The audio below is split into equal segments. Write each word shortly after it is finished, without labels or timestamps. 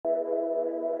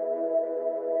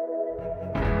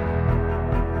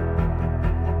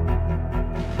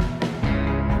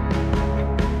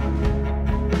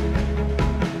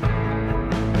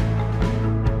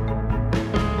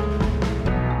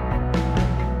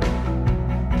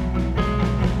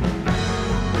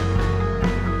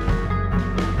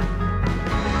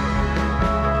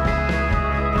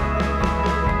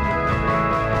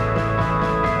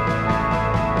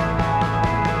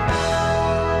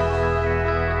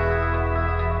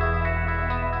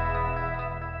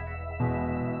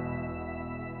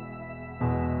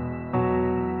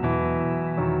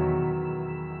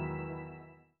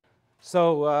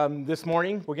This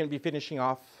morning we're going to be finishing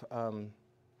off 1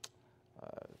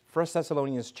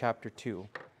 Thessalonians chapter 2.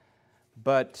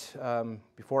 But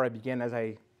before I begin, as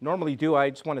I normally do, I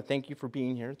just want to thank you for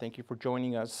being here. Thank you for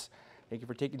joining us. Thank you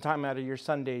for taking time out of your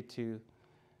Sunday to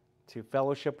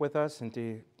fellowship with us and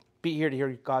to be here to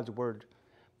hear God's word.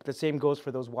 But the same goes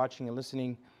for those watching and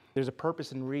listening. There's a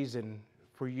purpose and reason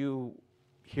for you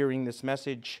hearing this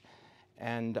message,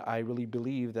 and I really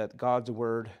believe that God's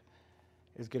word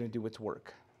is going to do its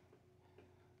work.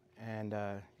 And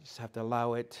you just have to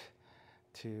allow it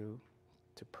to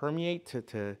permeate,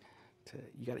 you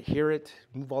got to hear it,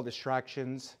 move all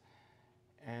distractions,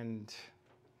 and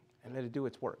let it do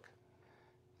its work.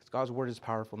 Because God's word is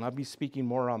powerful. And I'll be speaking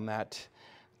more on that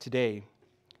today.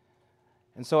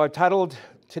 And so I've titled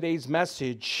today's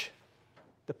message,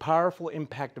 The Powerful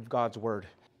Impact of God's Word.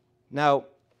 Now,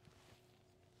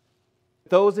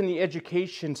 those in the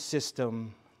education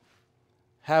system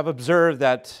have observed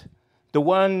that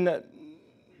one of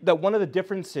the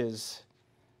differences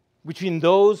between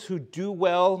those who do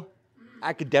well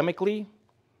academically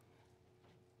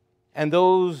and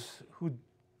those who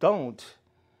don't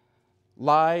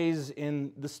lies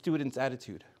in the student's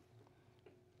attitude.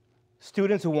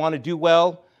 Students who want to do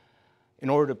well in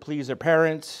order to please their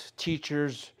parents,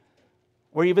 teachers,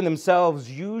 or even themselves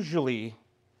usually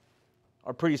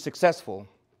are pretty successful.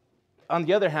 On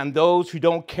the other hand, those who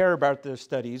don't care about their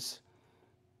studies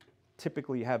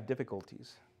typically have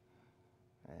difficulties.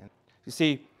 And you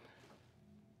see,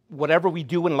 whatever we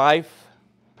do in life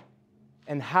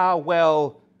and how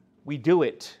well we do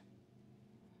it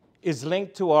is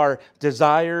linked to our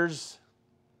desires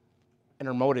and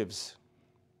our motives.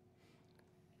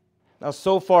 Now,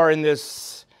 so far in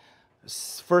this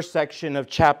first section of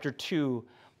chapter 2,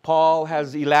 Paul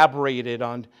has elaborated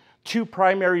on two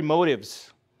primary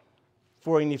motives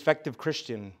for an effective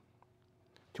Christian: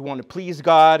 to want to please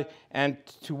God and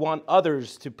to want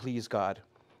others to please God.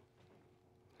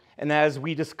 And as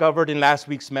we discovered in last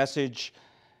week's message,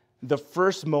 the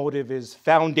first motive is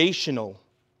foundational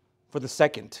for the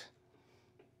second.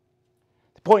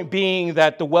 The point being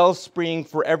that the wellspring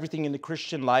for everything in the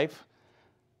Christian life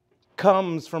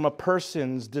comes from a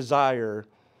person's desire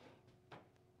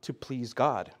to please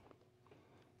God.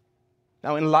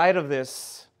 Now, in light of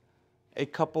this, a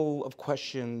couple of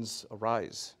questions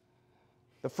arise.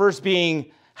 The first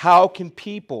being, how can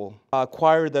people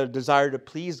acquire the desire to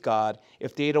please God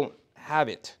if they don't have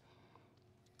it?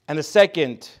 And the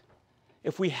second,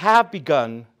 if we have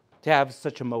begun to have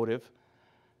such a motive,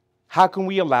 how can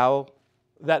we allow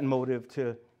that motive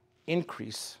to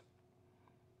increase?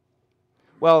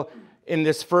 We're going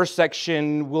to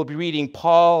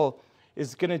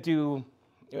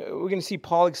see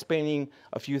Paul explaining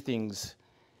a few things.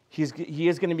 He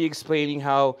is going to be explaining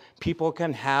how people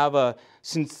can have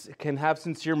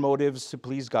sincere motives to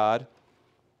please God.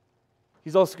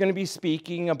 He's also going to be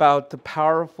speaking about the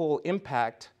powerful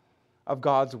impact of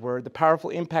God's word, the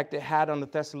powerful impact it had on the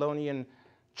Thessalonian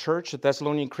church, the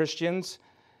Thessalonian Christians,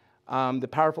 the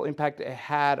powerful impact it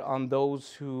had on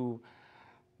those who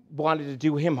wanted to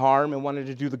do him harm and wanted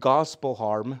to do the gospel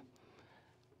harm.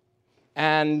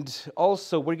 And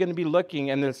also, we're going to be looking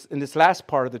in this last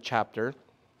part of the chapter,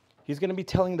 he's going to be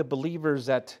telling the believers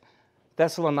at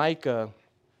Thessalonica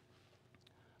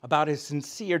about his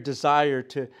sincere desire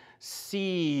to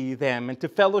see them and to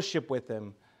fellowship with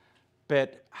them,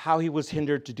 but how he was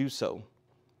hindered to do so.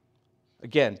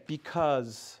 Again,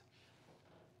 because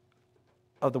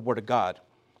of the Word of God.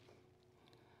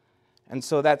 And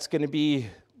so that's going to be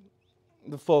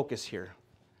the focus here.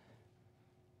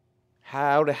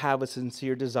 How to have a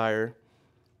sincere desire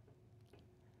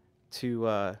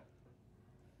to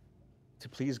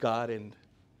please God and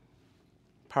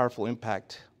powerful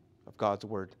impact of God's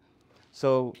word.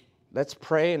 So let's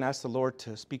pray and ask the Lord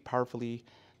to speak powerfully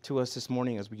to us this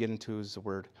morning as we get into his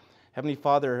word. Heavenly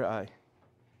Father, you're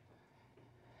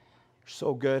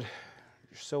so good.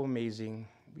 You're so amazing.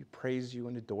 We praise you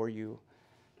and adore you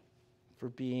for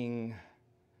being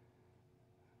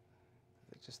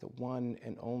just the one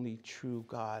and only true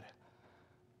God.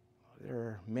 There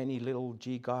are many little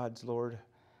g gods, Lord,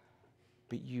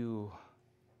 but you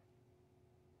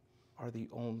are the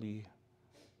only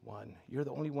one. You're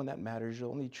the only one that matters. You're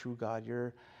the only true God.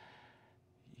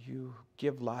 You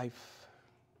give life,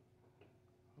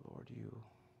 Lord. You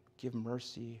give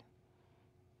mercy,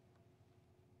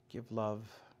 give love,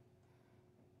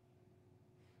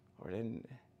 Lord. And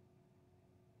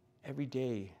every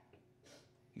day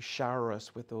you shower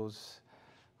us with those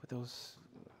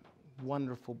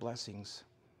wonderful blessings.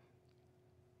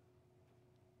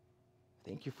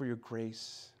 Thank you for your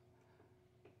grace.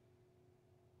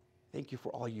 Thank you for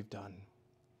all you've done.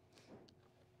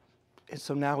 And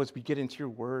so now as we get into your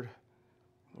word,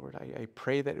 Lord, I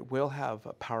pray that it will have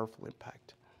a powerful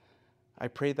impact. I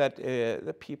pray that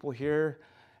the people here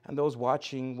and those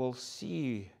watching will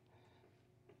see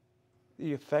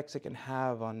the effects it can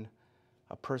have on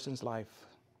a person's life,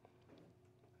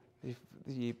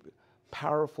 the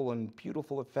powerful and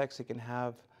beautiful effects it can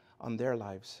have on their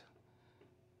lives.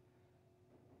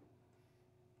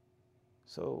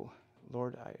 So,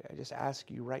 Lord, I just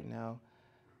ask you right now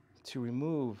to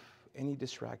remove any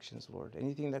distractions, Lord,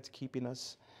 anything that's keeping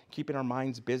our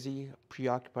minds busy,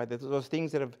 preoccupied, those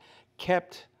things that have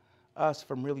kept us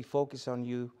from really focused on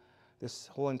you this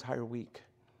whole entire week.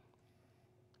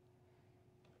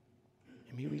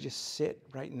 And may we just sit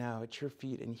right now at your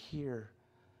feet and hear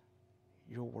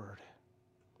your word.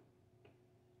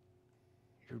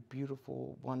 Your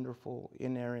beautiful, wonderful,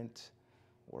 inerrant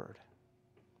word.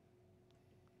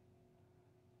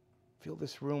 Fill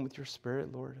this room with your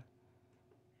spirit, Lord.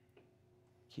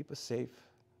 Keep us safe.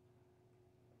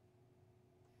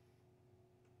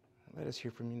 Let us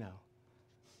hear from you now.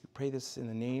 We pray this in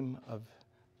the name of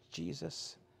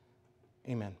Jesus.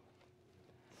 Amen.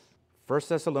 1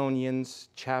 Thessalonians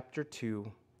chapter 2,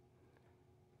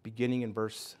 beginning in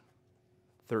verse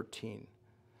 13.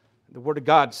 The Word of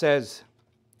God says,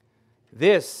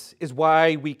 "This is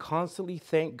why we constantly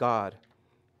thank God,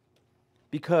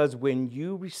 because when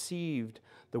you received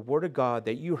the Word of God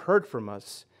that you heard from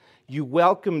us, you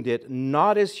welcomed it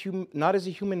not as a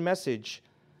human message,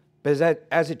 but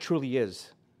as it truly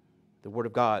is, the Word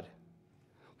of God,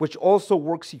 which also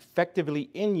works effectively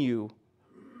in you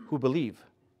who believe.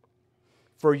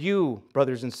 For you,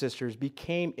 brothers and sisters,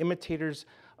 became imitators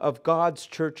of God's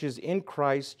churches in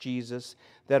Christ Jesus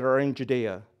that are in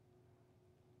Judea,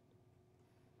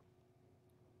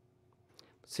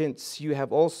 since you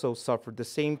have also suffered the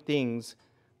same things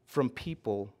from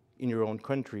people in your own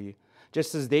country,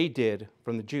 just as they did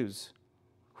from the Jews,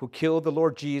 who killed the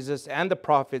Lord Jesus and the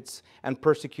prophets and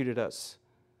persecuted us.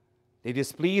 They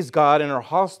displease God and are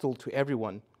hostile to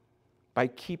everyone by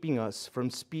keeping us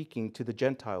from speaking to the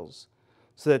Gentiles,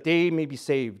 so that they may be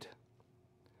saved.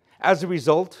 As a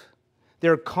result, they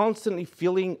are constantly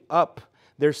filling up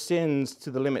their sins to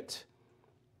the limit,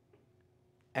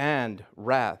 and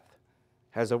wrath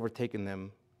has overtaken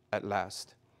them at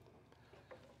last."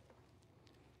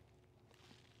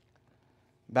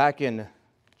 Back in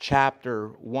chapter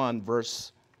 1,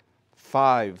 verse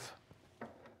 5,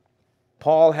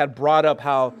 Paul had brought up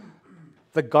how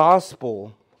the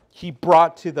gospel he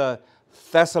brought to the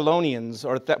Thessalonians,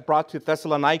 or brought to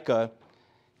Thessalonica,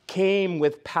 came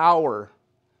with power,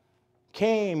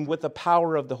 came with the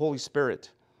power of the Holy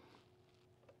Spirit.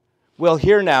 Well,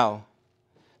 here now,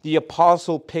 the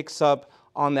apostle picks up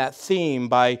on that theme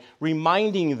by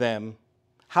reminding them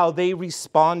how they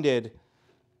responded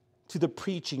to the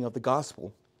preaching of the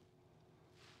gospel.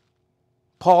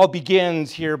 Paul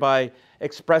begins here by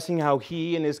expressing how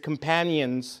he and his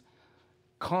companions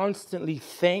constantly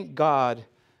thank God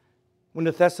when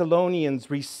the Thessalonians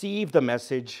received the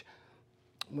message.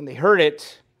 When they heard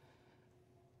it,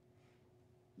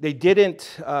 they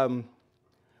didn't,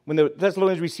 when the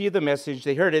Thessalonians received the message,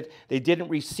 they heard it, they didn't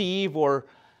receive or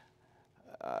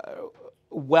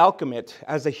welcome it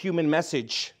as a human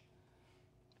message,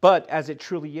 but as it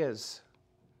truly is,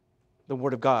 the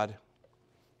Word of God.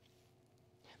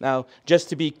 Now, just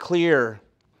to be clear,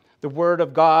 the Word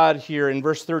of God here in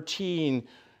verse 13,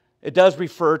 it does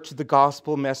refer to the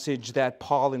gospel message that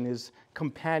Paul and his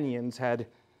companions had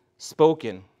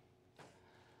spoken.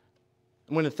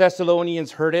 When the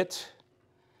Thessalonians heard it,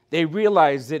 they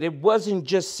realized that it wasn't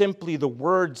just simply the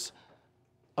words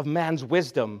of man's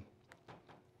wisdom,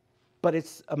 but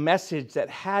it's a message that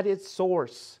had its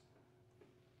source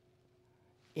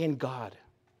in God.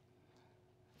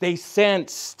 They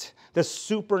sensed the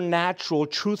supernatural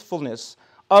truthfulness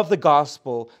of the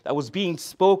gospel that was being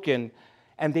spoken,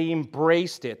 and they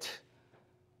embraced it.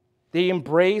 They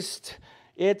embraced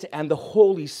it, and the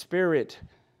Holy Spirit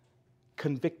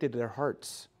convicted their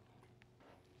hearts.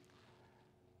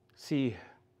 See,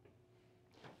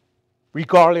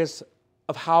 regardless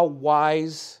of how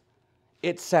wise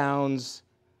it sounds,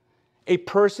 a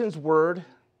person's word,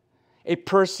 a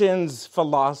person's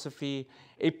philosophy,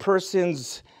 a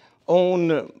person's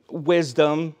own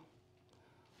wisdom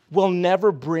will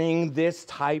never bring this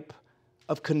type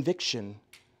of conviction.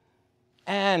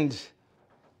 And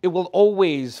it will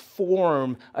always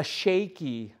form a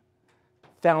shaky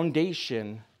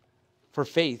foundation for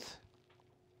faith.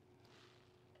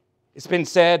 It's been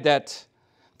said that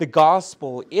the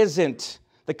gospel isn't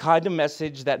the kind of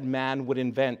message that man would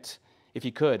invent if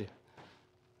he could.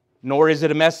 nor is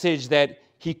it a message that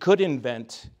he could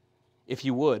invent if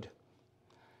he would.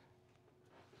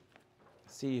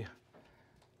 See,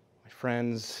 my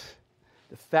friends,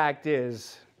 the fact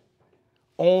is,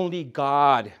 only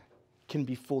God can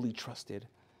be fully trusted.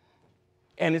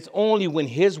 And it's only when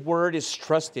his word is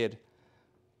trusted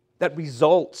that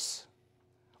results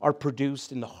are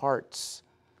produced in the hearts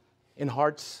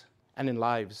and in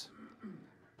lives.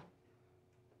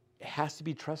 It has to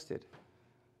be trusted.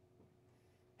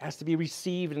 It has to be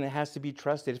received and it has to be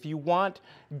trusted. If you want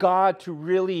God to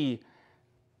really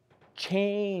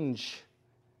change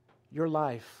your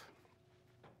life,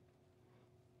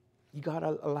 you got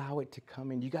to allow it to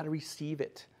come in. You got to receive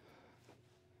it.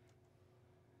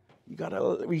 You got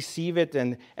to receive it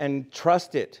and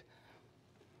trust it.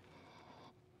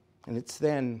 And it's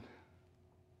then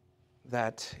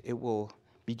that it will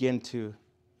begin to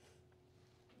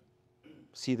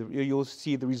you'll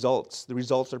see the results. The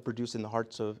results are produced in the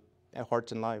hearts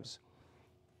and lives.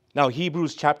 Now,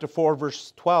 Hebrews chapter 4,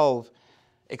 verse 12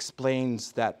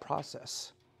 explains that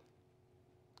process.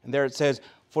 And there it says,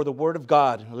 for the word of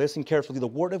God, listen carefully, the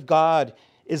word of God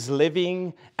is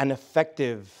living and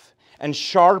effective and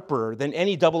sharper than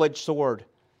any double-edged sword,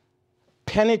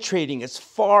 penetrating as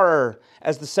far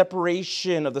as the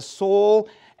separation of the soul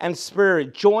and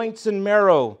spirit, joints and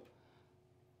marrow.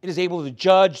 It is able to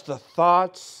judge the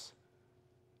thoughts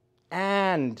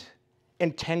and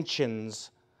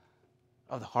intentions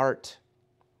of the heart.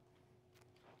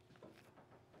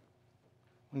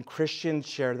 When Christians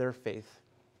share their faith,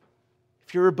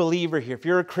 if you're a believer here, if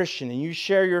you're a Christian and you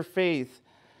share your faith,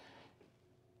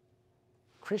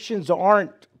 Christians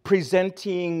aren't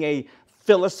presenting a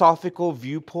philosophical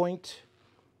viewpoint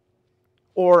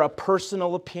or a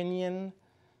personal opinion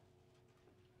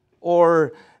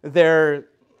or their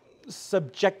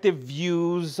subjective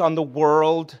views on the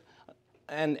world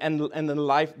and in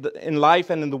life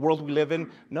and in the world we live in.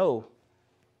 No,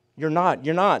 you're not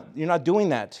doing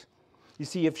that. You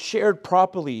see, if shared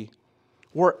properly,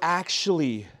 we're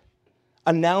actually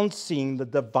announcing the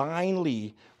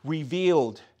divinely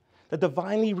revealed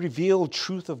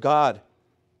truth of God,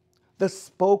 the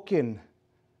spoken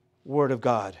word of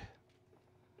God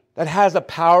that has a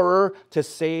power to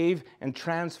save and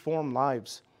transform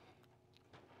lives.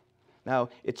 Now,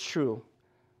 it's true.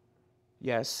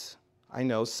 Yes, I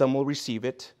know some will receive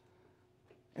it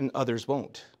and others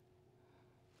won't.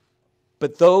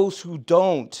 But those who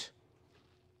don't,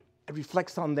 it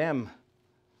reflects on them,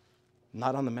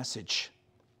 not on the message.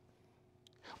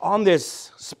 On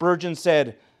this, Spurgeon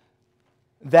said,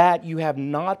 that you have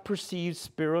not perceived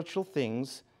spiritual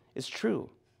things is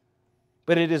true,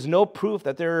 but it is no proof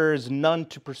that there is none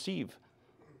to perceive.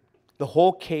 The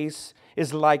whole case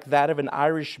is like that of an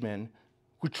Irishman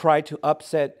who tried to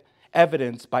upset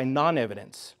evidence by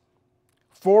non-evidence.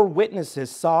 4 witnesses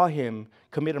saw him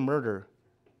commit a murder.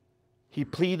 He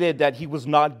pleaded that he was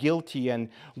not guilty and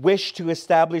wished to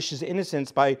establish his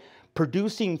innocence by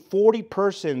producing 40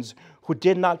 persons who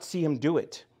did not see him do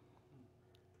it.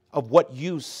 Of what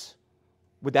use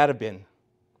would that have been?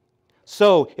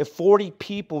 So, if 40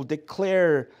 people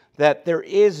declare that there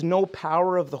is no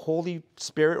power of the Holy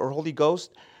Spirit or Holy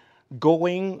Ghost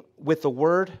going with the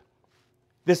Word,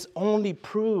 this only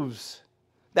proves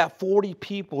that 40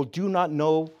 people do not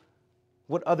know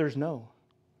what others know.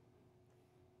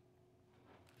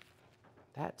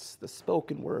 That's the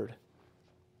spoken Word.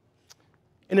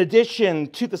 In addition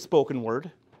to the spoken Word,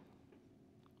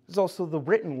 there's also the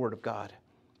written Word of God.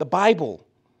 The Bible.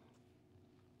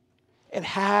 It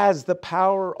has the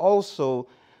power also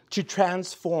to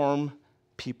transform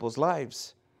people's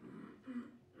lives.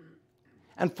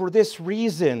 And for this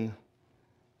reason,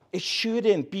 it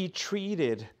shouldn't be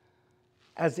treated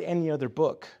as any other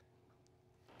book.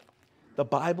 The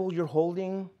Bible you're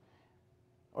holding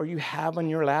or you have on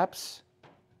your laps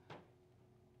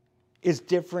is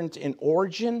different in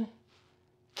origin,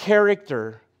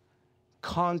 character,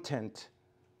 content,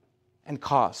 and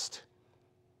cost.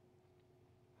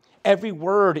 Every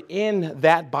word in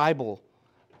that Bible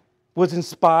was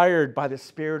inspired by the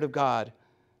Spirit of God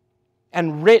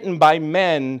and written by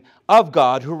men of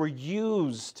God who were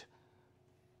used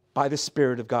by the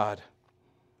Spirit of God.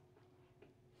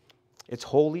 It's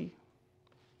holy,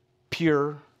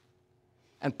 pure,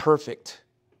 and perfect.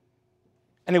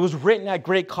 And it was written at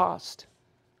great cost,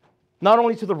 not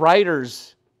only to the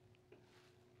writers,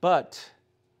 but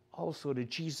also to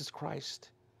Jesus Christ,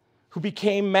 who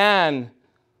became man,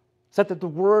 so that the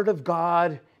Word of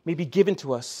God may be given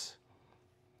to us.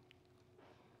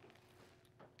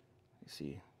 You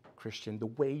see, Christian, the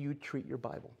way you treat your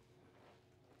Bible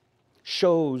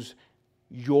shows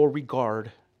your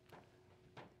regard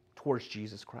towards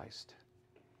Jesus Christ.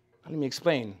 Let me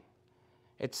explain.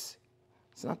 It's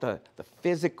not the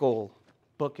physical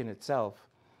book in itself,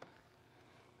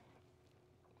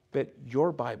 but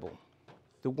your Bible,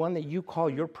 the one that you call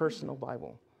your personal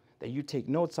Bible, that you take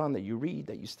notes on, that you read,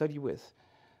 that you study with.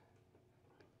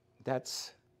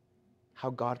 That's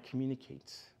how God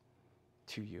communicates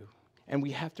to you. And we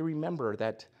have to remember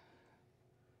that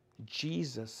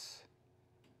Jesus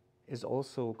is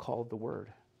also called the Word.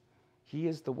 He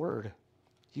is the Word.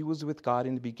 He was with God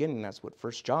in the beginning. That's what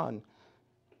 1 John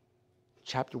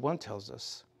chapter 1 tells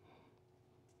us.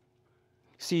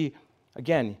 See,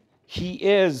 again,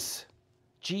 Jesus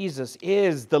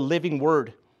is the living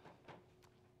Word.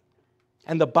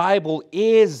 And the Bible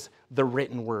is the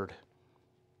written Word.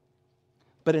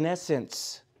 But in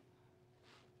essence,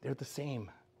 they're the same.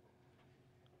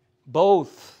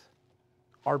 Both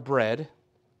are bread.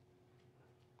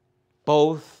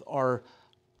 Both are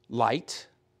light.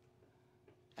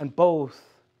 And both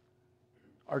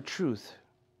are truth.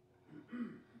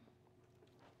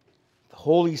 The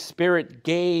Holy Spirit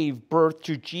gave birth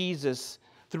to Jesus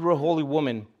through a holy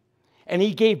woman. And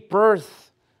He gave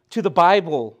birth to the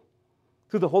Bible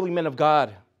through the holy men of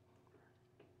God.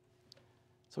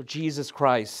 So Jesus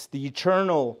Christ, the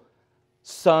eternal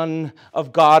Son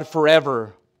of God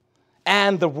forever,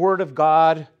 and the Word of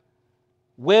God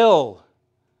will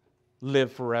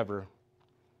live forever.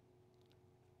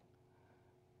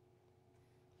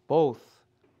 Both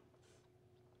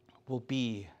will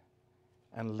be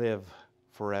and live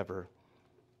forever.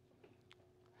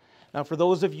 Now, for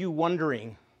those of you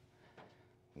wondering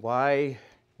why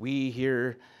we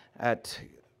here at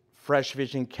Fresh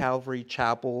Vision Calvary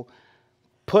Chapel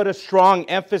put a strong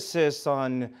emphasis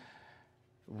on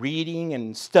reading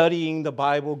and studying the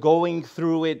Bible, going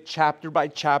through it chapter by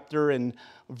chapter and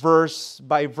verse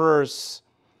by verse,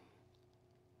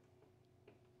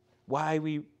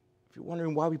 if you're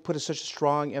wondering why we put such a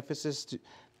strong emphasis,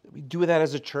 we do that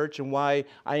as a church, and why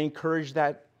I encourage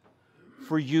that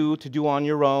for you to do on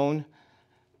your own,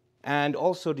 and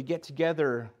also to get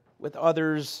together with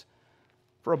others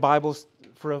for a Bible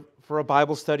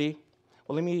study.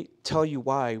 Well, let me tell you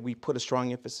why we put a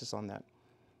strong emphasis on that.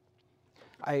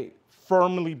 I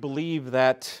firmly believe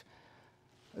that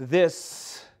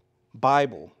this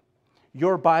Bible,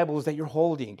 your Bibles that you're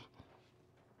holding,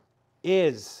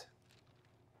 it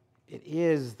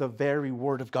is the very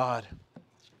Word of God.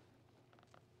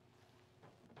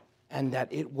 And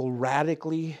that it will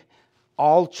radically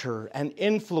alter and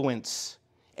influence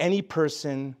any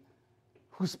person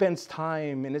who spends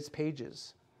time in its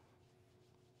pages.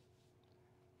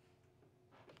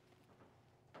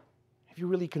 Have you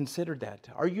really considered that?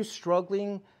 Are you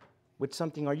struggling with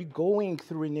something? Are you going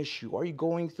through an issue? Are you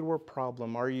going through a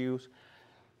problem? Are you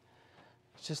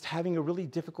just having a really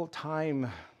difficult time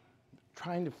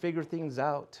trying to figure things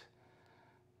out?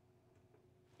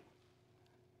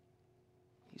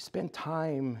 You spend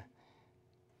time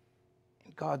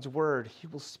in God's Word, He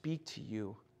will speak to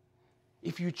you.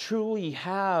 If you truly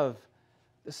have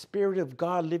the Spirit of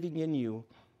God living in you,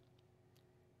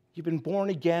 you've been born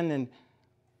again and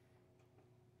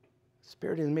the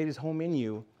Spirit has made His home in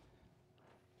you,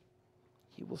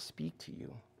 He will speak to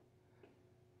you.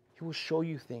 He will show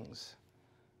you things.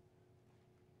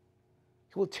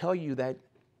 He will tell you that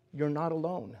you're not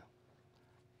alone.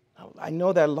 I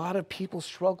know that a lot of people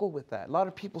struggle with that. A lot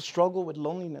of people struggle with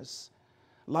loneliness.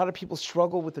 A lot of people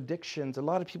struggle with addictions. A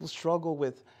lot of people struggle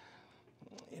with,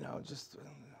 just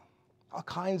all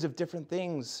kinds of different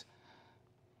things.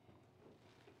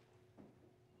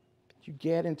 You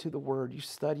get into the Word, you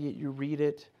study it, you read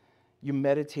it, you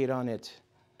meditate on it.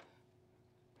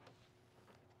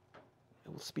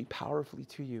 It will speak powerfully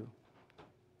to you.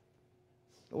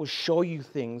 It will show you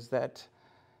things that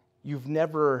you've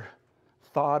never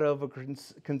thought of or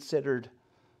considered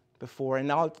before. And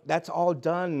now that's all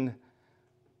done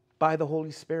by the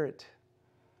Holy Spirit.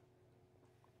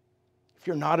 If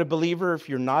you're not a believer, if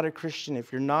you're not a Christian,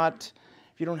 if you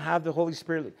don't have the Holy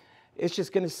Spirit, it's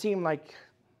just going to seem like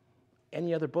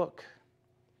any other book.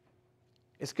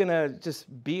 It's going to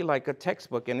just be like a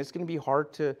textbook, and it's going to be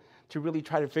hard to really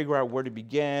try to figure out where to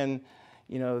begin.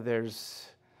 There's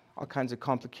all kinds of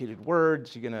complicated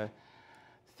words. You're going to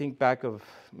think back of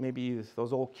maybe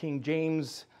those old King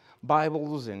James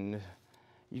Bibles, and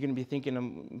you're going to be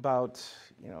thinking about,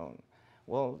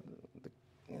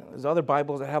 there's other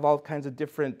Bibles that have all kinds of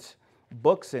different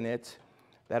books in it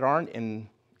that aren't in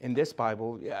this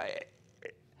Bible.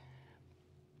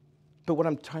 But what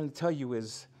I'm trying to tell you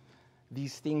is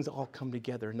these things all come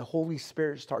together, and the Holy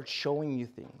Spirit starts showing you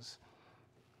things.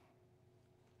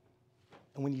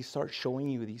 And when He starts showing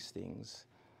you these things,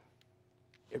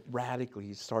 it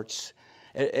radically starts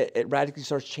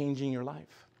changing your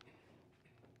life.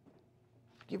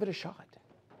 Give it a shot.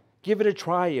 Give it a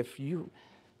try if you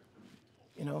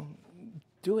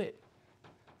do it.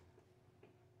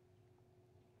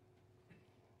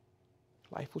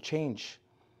 Life will change.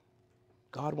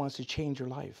 God wants to change your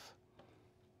life.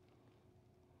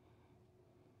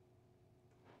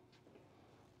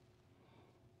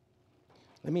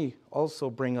 Let me also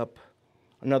bring up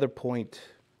another point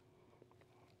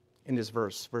in this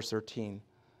verse 13.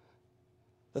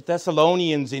 The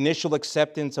Thessalonians' initial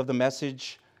acceptance of the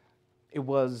message, it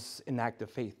was an act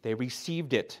of faith. They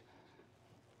received it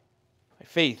by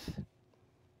faith.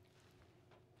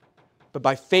 But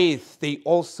by faith, they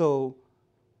also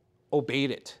obeyed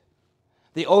it.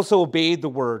 They also obeyed the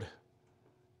word.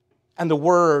 And the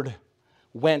word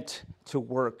went to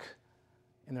work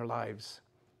in their lives.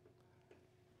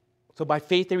 So by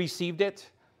faith they received it,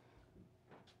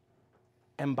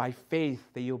 and by faith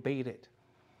they obeyed it.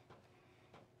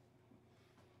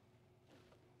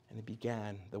 And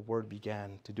the word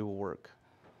began to do a work.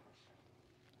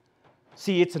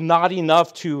 See, it's not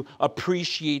enough to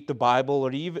appreciate the Bible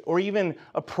or even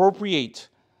appropriate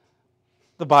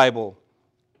the Bible.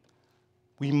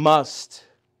 We must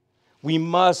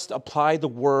apply the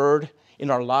word in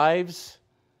our lives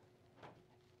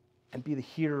and be the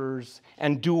hearers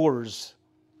and doers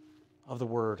of the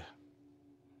word.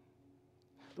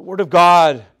 The word of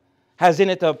God has in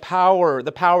it the power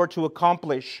to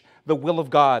accomplish the will of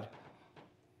God.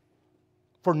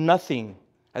 For nothing,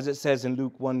 as it says in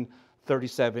Luke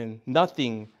 1:37,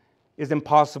 nothing is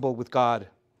impossible with God.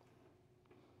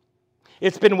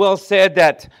 It's been well said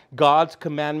that God's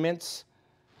commandments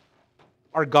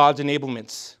are God's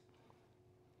enablements.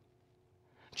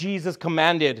 Jesus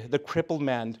commanded the crippled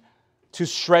man to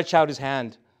stretch out his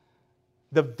hand.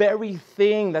 The very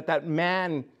thing that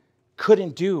man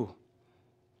couldn't do.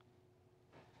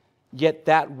 Yet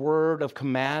that word of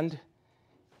command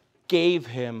gave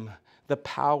him the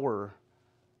power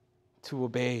to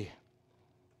obey.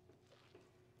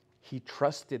 He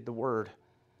trusted the word.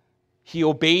 He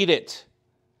obeyed it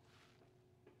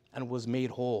and was made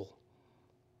whole.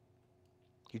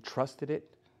 He trusted it.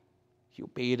 He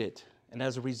obeyed it. And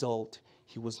as a result,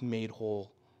 he was made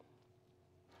whole.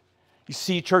 You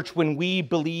see, church, when we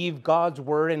believe God's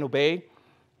word and obey,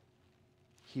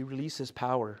 he releases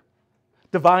power,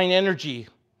 divine energy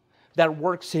that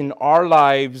works in our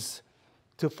lives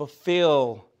to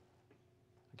fulfill,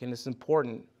 again, it's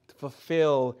important, to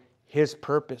fulfill his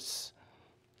purpose.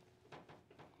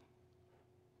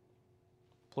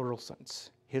 Plural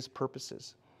sense, his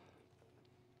purposes.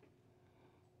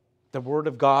 The word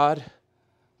of God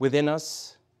within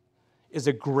us is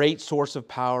a great source of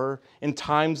power in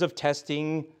times of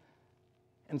testing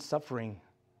and suffering.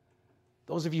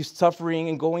 Those of you suffering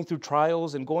and going through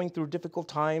trials and going through difficult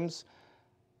times,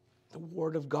 the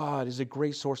word of God is a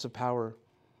great source of power.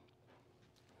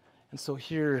 And so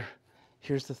here's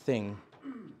the thing.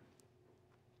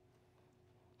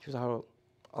 Here's how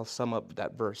I'll sum up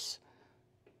that verse.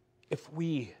 If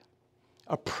we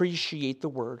appreciate the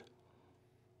word,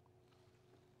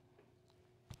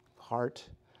 heart,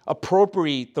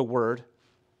 appropriate the word,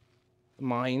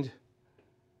 mind,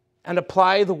 and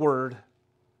apply the word,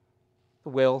 the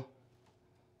will,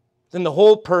 then the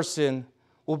whole person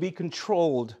will be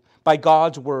controlled by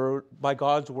God's word,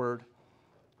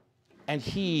 and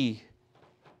He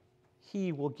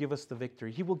will give us the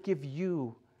victory. He will give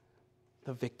you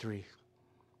the victory.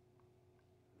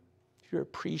 If you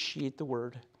appreciate the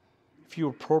word, if you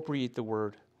appropriate the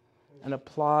word, and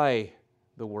apply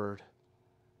the word,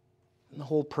 and the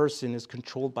whole person is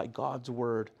controlled by God's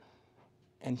word,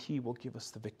 and He will give us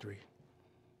the victory.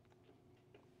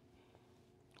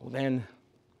 Well, then,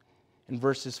 in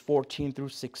verses 14 through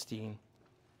 16,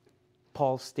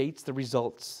 Paul states the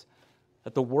results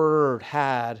that the word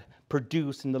had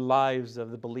produced in the lives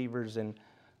of the believers in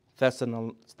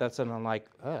Thessalonica.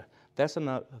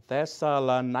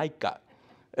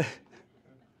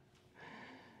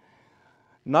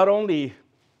 Not only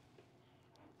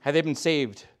had they been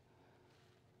saved,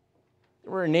 they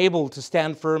were enabled to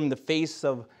stand firm in the face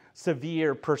of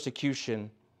severe persecution.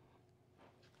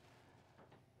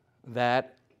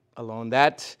 That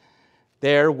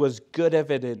there was good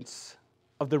evidence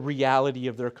of the reality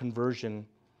of their conversion.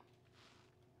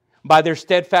 By their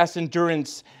steadfast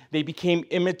endurance, they became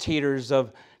imitators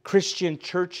of Christian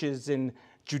churches in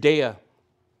Judea.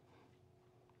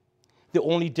 The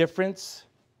only difference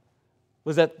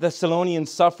was that the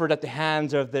Thessalonians suffered at the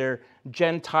hands of their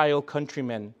Gentile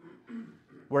countrymen,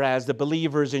 whereas the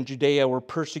believers in Judea were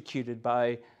persecuted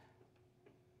by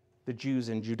the Jews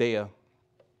in Judea.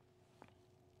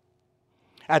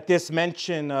 At this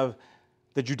mention of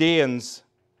the Judeans,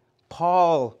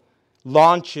 Paul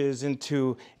launches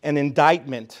into an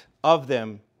indictment of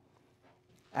them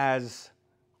as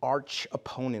arch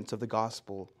opponents of the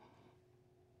gospel.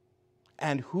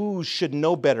 And who should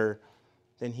know better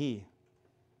than he?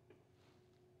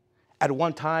 At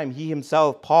one time, he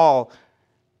himself, Paul,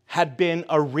 had been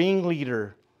a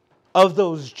ringleader of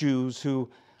those Jews who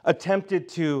attempted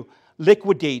to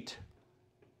liquidate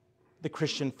the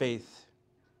Christian faith.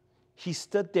 He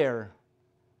stood there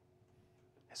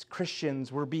as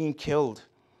Christians were being killed.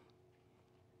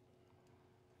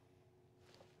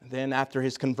 And then after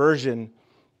his conversion,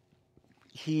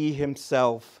 he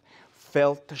himself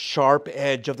felt the sharp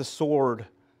edge of the sword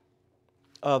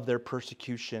of their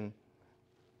persecution.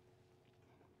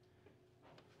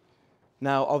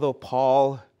 Now, although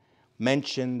Paul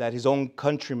mentioned that his own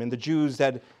countrymen, the Jews,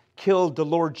 had killed the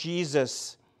Lord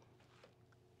Jesus,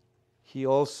 he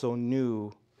also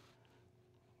knew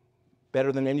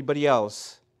better than anybody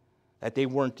else that they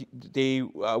weren't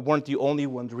the only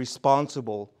ones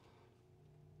responsible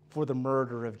for the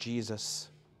murder of Jesus.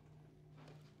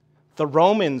 The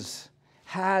Romans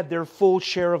had their full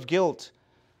share of guilt.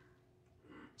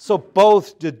 So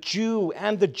both the Jew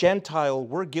and the Gentile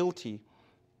were guilty.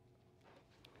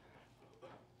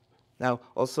 Now,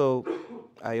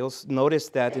 I also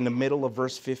noticed that in the middle of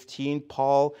verse 15,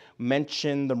 Paul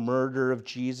mentioned the murder of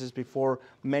Jesus before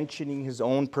mentioning his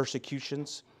own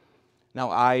persecutions.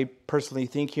 Now, I personally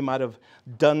think he might have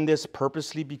done this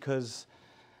purposely because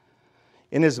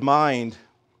in his mind,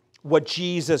 what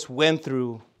Jesus went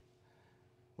through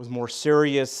was more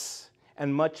serious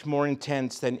and much more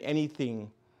intense than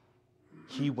anything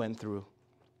he went through.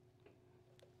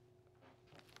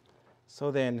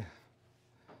 So then,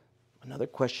 another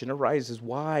question arises.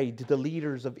 Why did the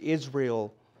leaders of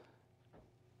Israel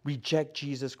reject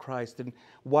Jesus Christ? And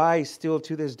why still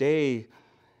to this day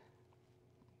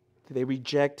did they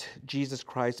reject Jesus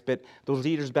Christ? But those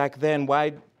leaders back then, why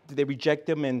did they reject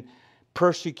him and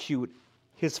persecute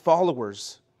his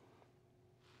followers?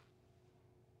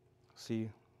 See,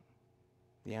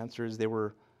 the answer is they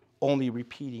were only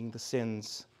repeating the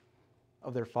sins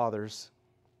of their fathers.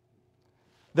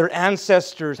 Their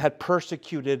ancestors had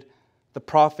persecuted the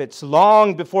prophets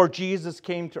long before Jesus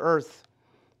came to earth.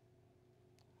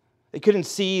 They couldn't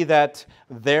see that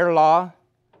their law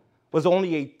was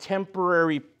only a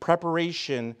temporary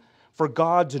preparation for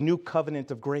God's new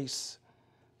covenant of grace.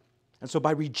 And so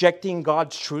by rejecting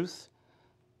God's truth,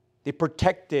 they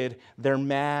protected their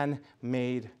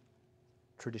man-made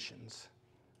traditions,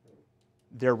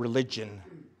 their religion.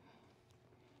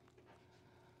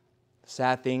 The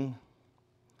sad thing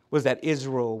was that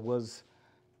Israel was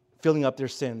filling up their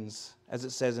sins, as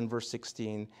it says in verse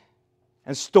 16,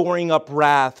 and storing up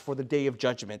wrath for the day of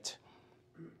judgment.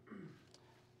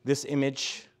 This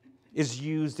image is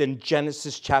used in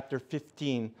Genesis chapter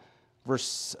 15,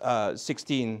 verse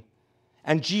 16.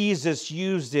 And Jesus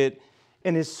used it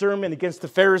in his sermon against the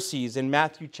Pharisees in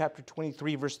Matthew chapter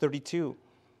 23, verse 32.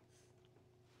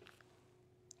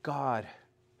 God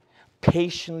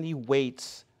patiently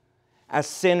waits as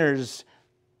sinners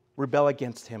rebel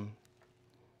against him.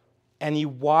 And he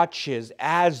watches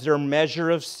as their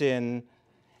measure of sin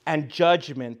and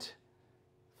judgment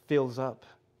fills up.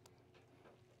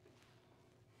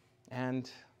 And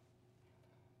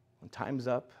when time's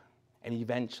up, and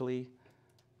eventually,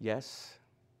 yes,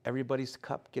 everybody's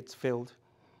cup gets filled.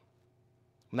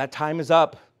 When that time is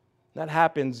up, that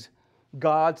happens,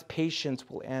 God's patience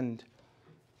will end.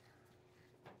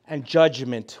 And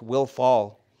judgment will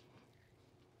fall.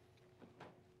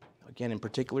 Again, in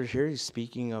particular here, he's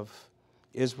speaking of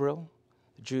Israel,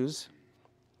 the Jews.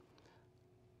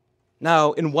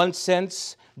 Now, in one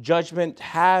sense, judgment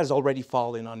has already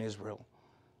fallen on Israel.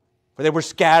 For they were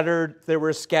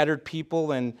a scattered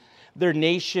people, and their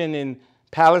nation in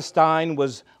Palestine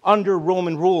was under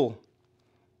Roman rule.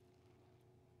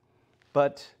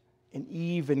 But an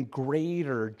even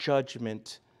greater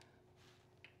judgment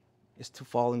is to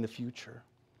fall in the future,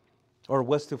 or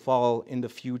was to fall in the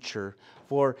future.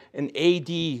 For in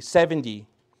AD 70,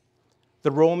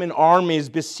 the Roman armies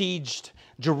besieged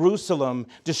Jerusalem,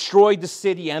 destroyed the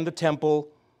city and the temple,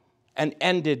 and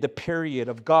ended the period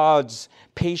of God's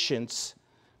patience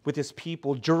with his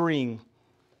people during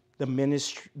the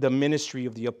ministry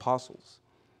of the apostles.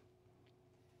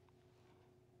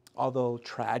 Although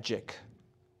tragic,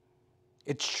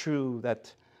 it's true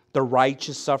that the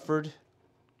righteous suffered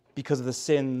because of the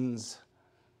sins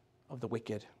of the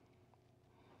wicked.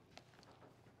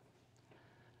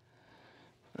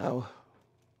 Now,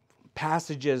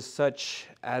 passages such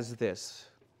as this,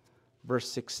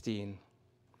 verse 16,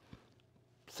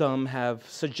 Some have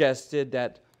suggested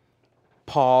that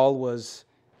Paul was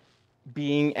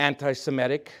being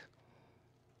anti-Semitic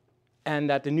and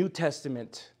that the New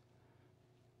Testament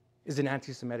is an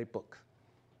anti-Semitic book.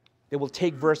 They will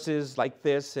take verses like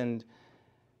this and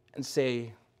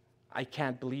say, I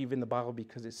can't believe in the Bible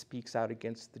because it speaks out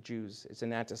against the Jews. It's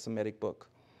an anti-Semitic book.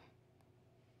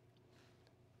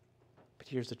 But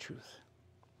here's the truth.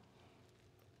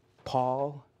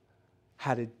 Paul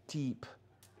had a deep,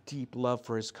 deep love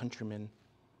for his countrymen,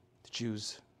 the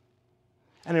Jews.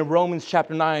 And in Romans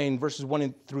chapter 9, verses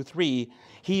 1 through 3,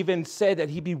 he even said that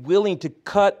he'd be willing to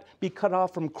be cut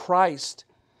off from Christ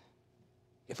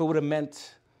if it would have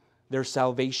meant their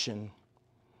salvation.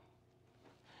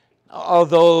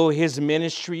 Although his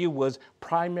ministry was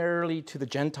primarily to the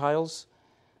Gentiles,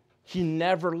 he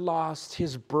never lost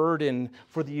his burden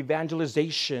for the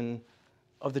evangelization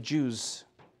of the Jews.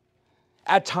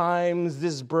 At times,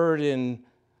 this burden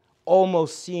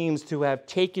almost seems to have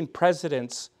taken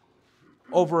precedence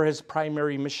over his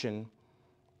primary mission.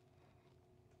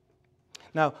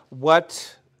 Now,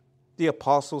 what the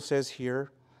apostle says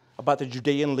here about the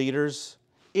Judean leaders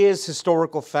is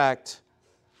historical fact,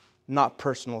 not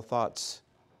personal thoughts.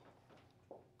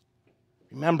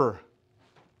 Remember,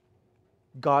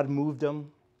 God moved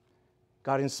him,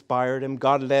 God inspired him,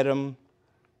 God led him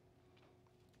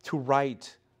to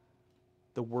write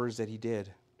the words that he did.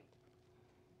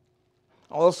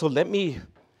 Also, let me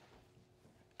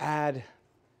add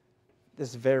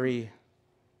this very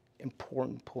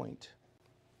important point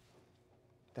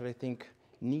that I think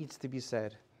needs to be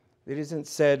said. It isn't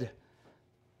said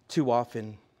too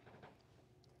often.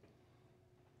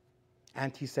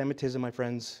 Anti-Semitism, my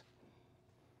friends,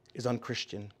 is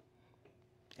unchristian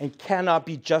and cannot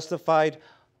be justified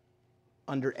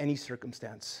under any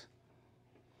circumstance.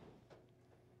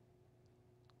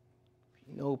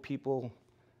 You know, people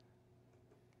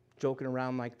joking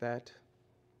around like that,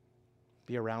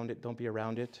 be around it, don't be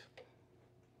around it.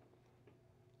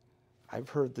 I've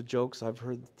heard the jokes, I've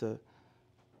heard the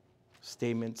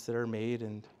statements that are made,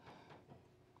 and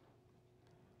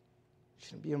you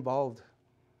shouldn't be involved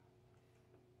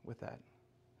with that.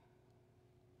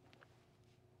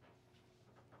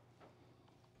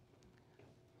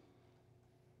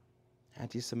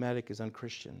 Anti-Semitic is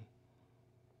unchristian.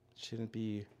 It shouldn't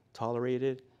be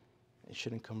tolerated. It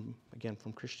shouldn't come, again,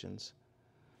 from Christians.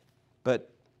 But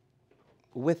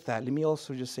with that, let me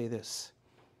also just say this.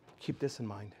 Keep this in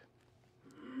mind.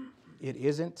 It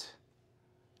isn't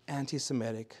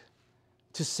anti-Semitic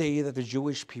to say that the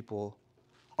Jewish people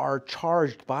are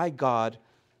charged by God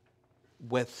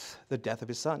with the death of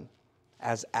his son,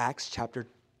 as Acts chapter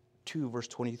 2, verse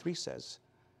 23 says.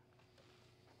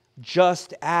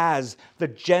 Just as the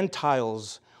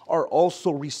Gentiles are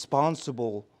also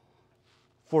responsible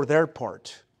for their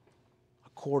part,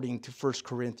 according to 1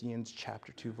 Corinthians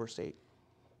chapter 2, verse 8.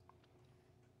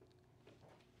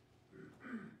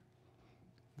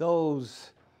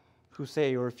 Those who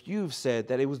say, or if you've said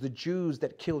that it was the Jews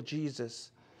that killed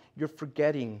Jesus, they're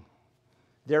forgetting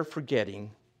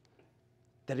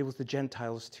that it was the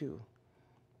Gentiles too.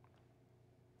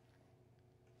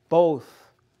 Both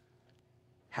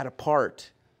had a part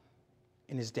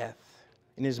in his death,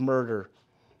 in his murder.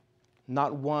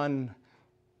 Not one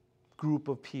group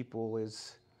of people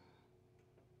is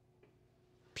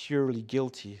purely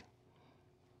guilty.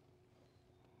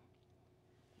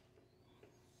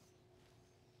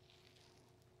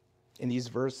 In these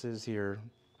verses here,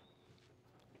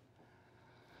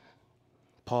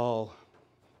 Paul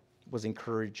was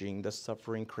encouraging the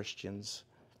suffering Christians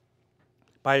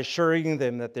by assuring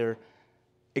them that their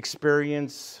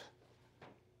experience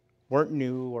weren't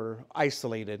new or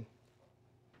isolated.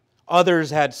 Others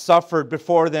had suffered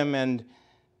before them, and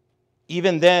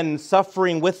even then,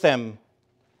 suffering with them.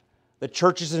 The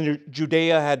churches in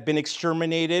Judea had been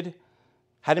exterminated.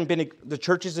 The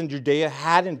churches in Judea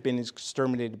hadn't been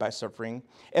exterminated by suffering.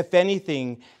 If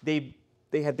anything, they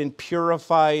had been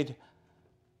purified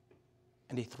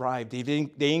and they thrived.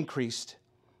 They increased.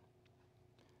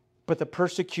 But the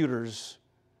persecutors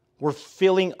were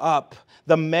filling up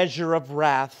the measure of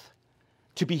wrath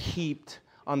to be heaped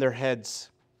on their heads.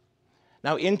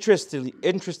 Now,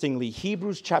 interestingly,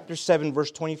 Hebrews chapter 7,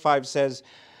 verse 25 says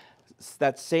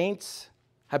that saints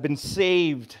have been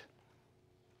saved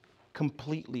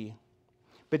completely.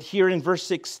 But here in verse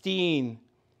 16,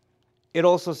 it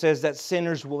also says that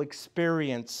sinners will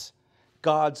experience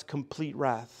God's complete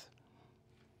wrath.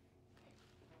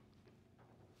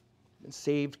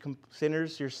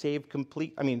 Sinners, you're saved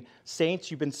complete. Saints,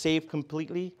 you've been saved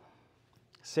completely.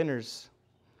 Sinners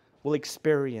will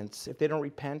experience, if they don't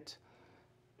repent,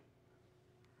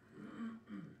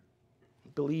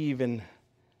 believe in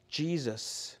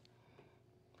Jesus,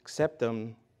 accept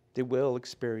them, they will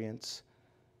experience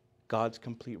God's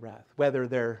complete wrath, whether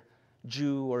they're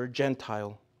Jew or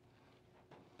Gentile.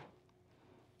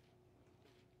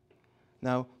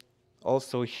 Now,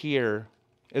 also here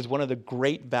is one of the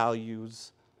great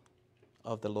values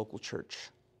of the local church.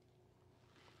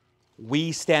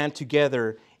 We stand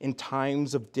together in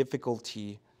times of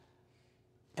difficulty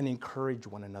and encourage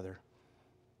one another.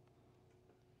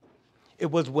 It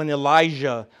was when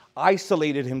Elijah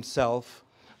isolated himself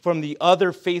from the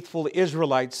other faithful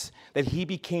Israelites that he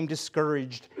became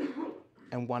discouraged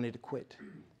and wanted to quit.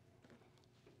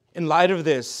 In light of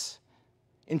this,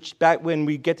 back when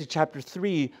we get to chapter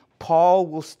 3, Paul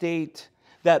will state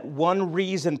that one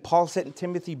reason Paul sent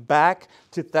Timothy back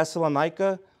to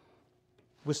Thessalonica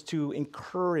was to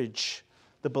encourage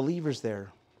the believers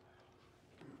there.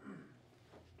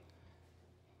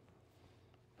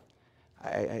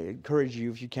 I encourage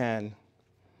you, if you can,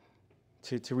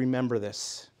 to remember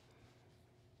this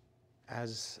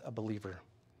as a believer.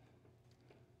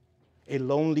 A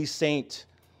lonely saint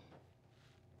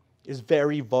is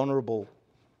very vulnerable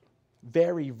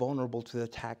to the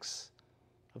attacks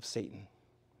of Satan.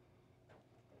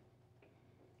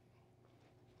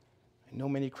 I know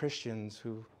many Christians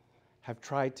who have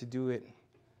tried to do it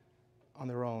on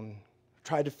their own,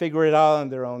 tried to figure it out on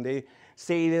their own. They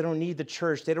say they don't need the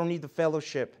church, they don't need the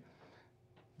fellowship,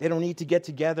 they don't need to get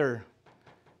together,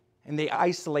 and they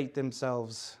isolate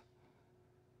themselves.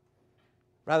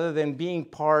 Rather than being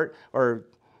part or,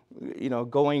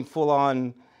 going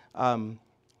full-on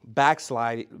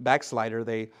backslider,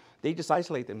 they just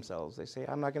isolate themselves. They say,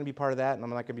 I'm not going to be part of that, and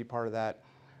I'm not going to be part of that.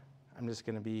 I'm just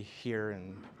going to be here.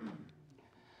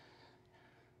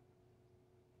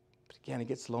 But again, it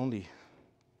gets lonely.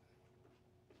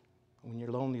 When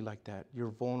you're lonely like that, you're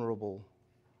vulnerable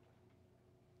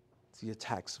to the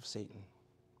attacks of Satan.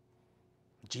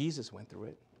 Jesus went through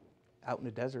it out in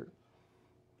the desert.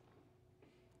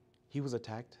 He was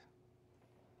attacked,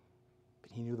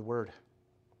 but he knew the word.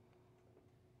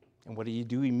 And what did he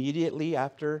do immediately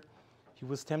after he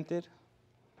was tempted?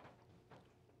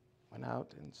 Went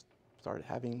out and started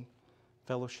having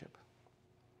fellowship.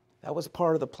 That was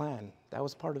part of the plan. That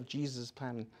was part of Jesus'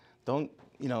 plan. Don't,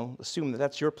 assume that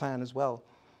that's your plan as well.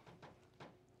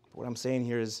 But what I'm saying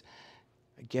here is,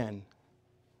 again,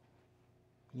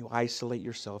 you isolate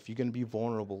yourself, you're going to be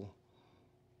vulnerable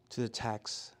to the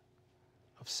attacks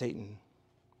of Satan.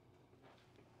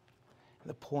 And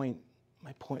the point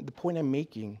I'm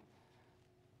making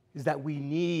is that we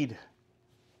need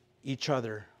each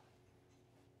other.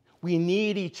 We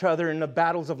need each other in the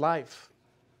battles of life.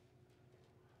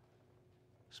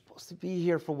 We're supposed to be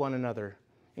here for one another,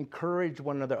 encourage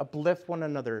one another, uplift one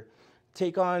another,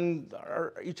 take on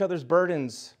each other's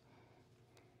burdens,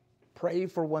 pray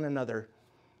for one another.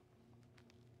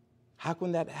 How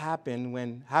can that happen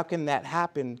when a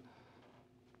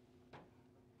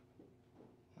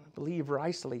believer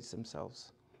isolates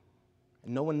themselves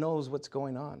and no one knows what's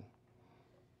going on?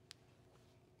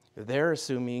 They're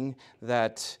assuming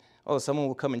that, someone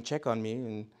will come and check on me,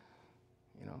 and,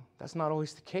 that's not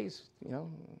always the case,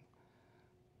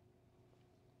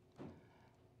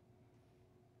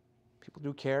 People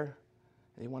do care.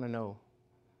 They want to know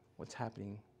what's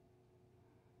happening.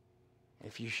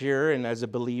 If you're here and as a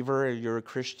believer, you're a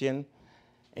Christian,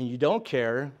 and you don't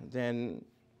care, then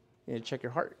you need to check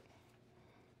your heart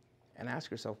and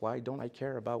ask yourself, why don't I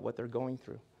care about what they're going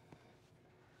through?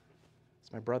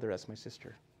 It's my brother, that's my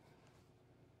sister.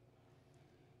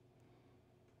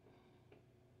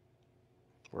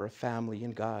 We're a family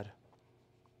in God.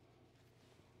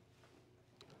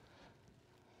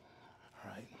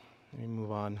 All right, let me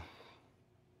move on.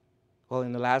 Well,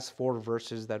 in the last 4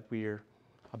 verses that we're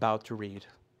about to read,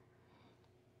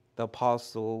 the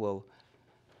apostle will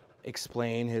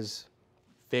explain his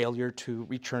failure to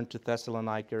return to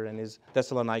Thessalonica and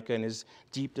his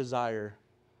deep desire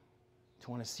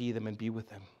to want to see them and be with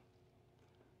them.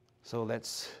 So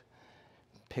let's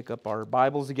pick up our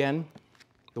Bibles again,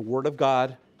 the Word of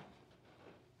God.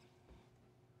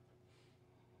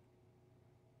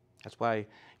 That's why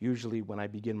usually when I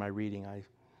begin my reading,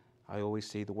 I always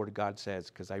say the Word of God says,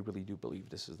 because I really do believe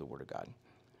this is the Word of God.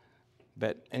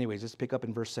 But anyways, let's pick up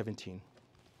in verse 17.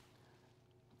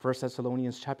 1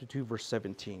 Thessalonians chapter 2, verse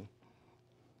 17.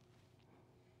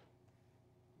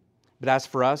 But as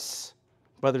for us,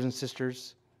 brothers and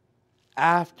sisters,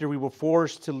 after we were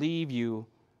forced to leave you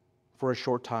for a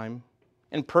short time,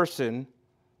 in person,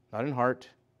 not in heart,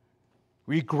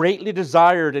 we greatly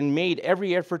desired and made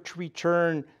every effort to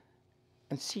return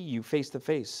and see you face to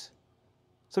face,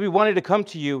 So we wanted to come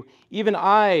to you, even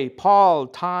I, Paul,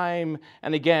 time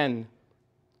and again.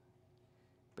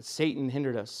 But Satan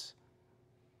hindered us.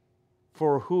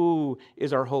 For who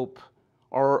is our hope?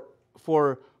 Or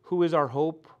for who is our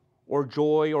hope or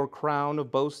joy or crown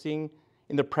of boasting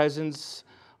in the presence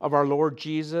of our Lord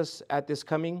Jesus at his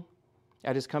coming?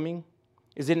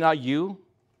 Is it not you?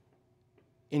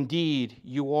 Indeed,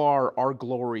 you are our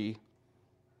glory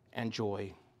and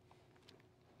joy.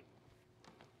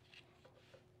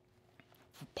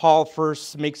 Paul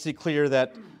first makes it clear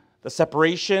that the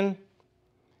separation,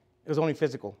 it was only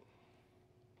physical.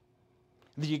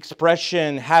 The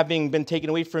expression, having been taken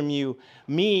away from you,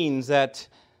 means that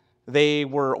they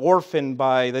were orphaned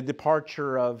by the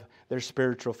departure of their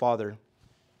spiritual father.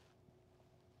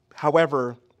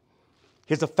 However,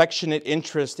 his affectionate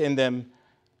interest in them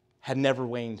had never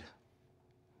waned.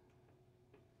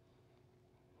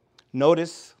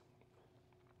 Notice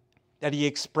that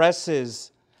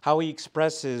how he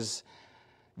expresses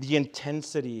the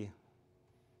intensity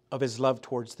of his love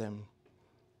towards them.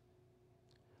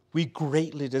 We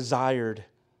greatly desired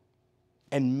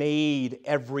and made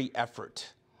every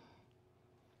effort.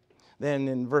 Then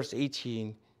in verse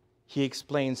 18, he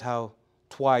explains how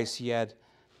twice he had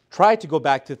tried to go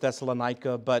back to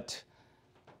Thessalonica, but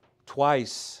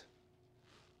twice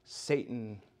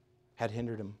Satan had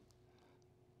hindered him.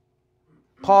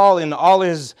 Paul, in all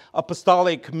his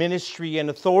apostolic ministry and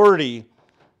authority,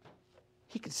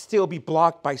 he could still be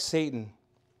blocked by Satan.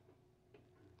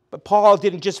 But Paul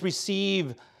didn't just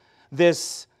receive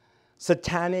this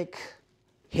satanic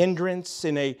hindrance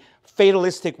in a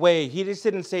fatalistic way. He just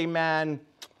didn't say, man,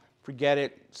 forget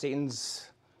it. Satan's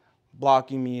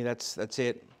blocking me. That's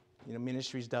it.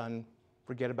 Ministry's done.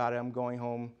 Forget about it. I'm going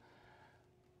home.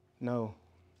 No.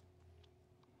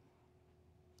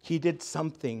 He did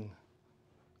something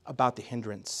about the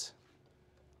hindrance.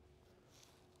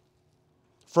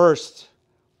 First,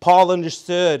 Paul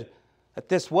understood that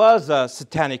this was a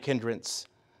satanic hindrance.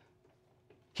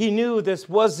 He knew this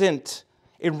wasn't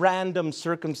a random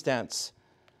circumstance,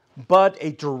 but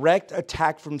a direct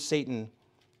attack from Satan.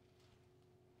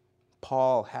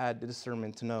 Paul had the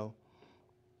discernment to know.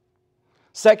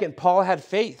 Second, Paul had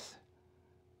faith.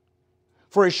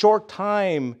 For a short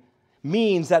time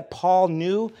means that Paul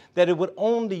knew that it would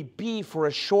only be for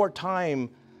a short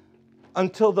time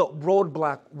until the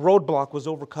roadblock was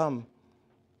overcome.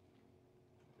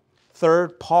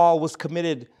 Third, Paul was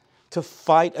committed to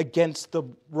fight against the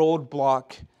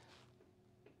roadblock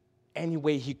any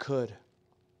way he could.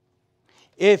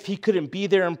 If he couldn't be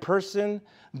there in person,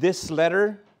 this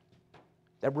letter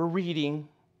that we're reading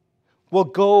will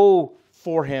go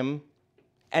for him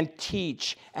and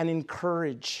teach and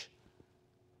encourage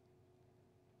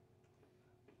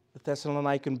the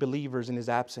Thessalonian believers in his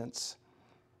absence.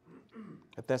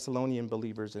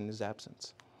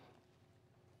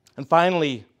 And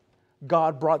finally,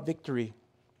 God brought victory.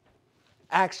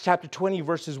 Acts chapter 20,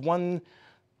 verses 1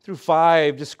 through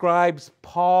 5 describes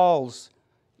Paul's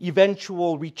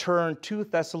eventual return to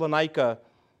Thessalonica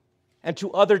and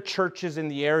to other churches in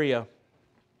the area.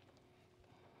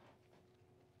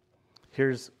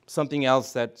 Here's something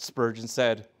else that Spurgeon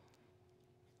said.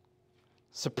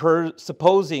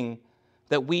 Supposing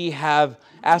that we have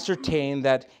ascertained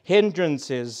that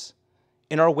hindrances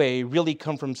in our way really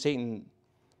come from Satan,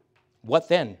 what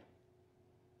then?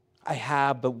 I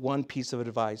have but one piece of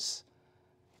advice,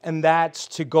 and that's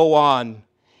to go on,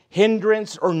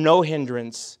 hindrance or no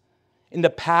hindrance. In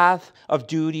the path of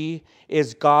duty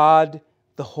is God,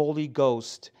 the Holy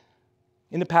Ghost.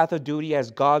 In the path of duty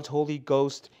as God's Holy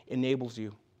Ghost enables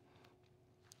you.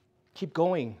 Keep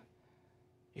going.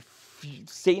 If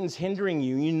Satan's hindering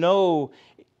you, you know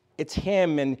it's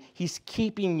him and he's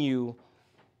keeping you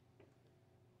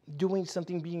doing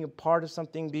something, being a part of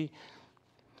something.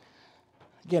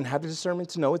 Again, have the discernment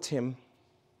to know it's him.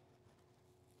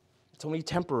 It's only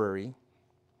temporary.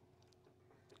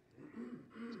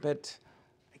 But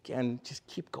again, just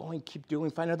keep going, keep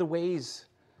doing, find other ways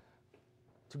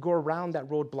to go around that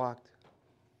roadblock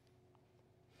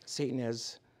Satan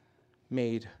has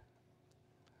made.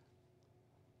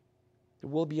 There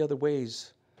will be other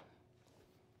ways.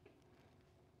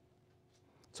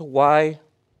 So why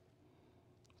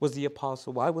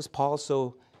was Paul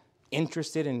so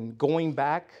interested in going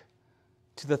back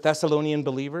to the Thessalonian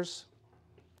believers?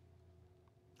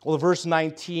 Well, verse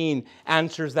 19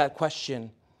 answers that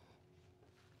question.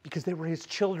 Because they were his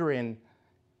children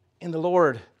in the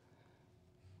Lord.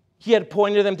 He had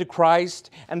pointed them to Christ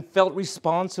and felt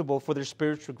responsible for their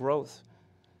spiritual growth.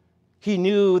 He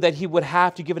knew that he would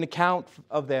have to give an account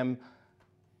of them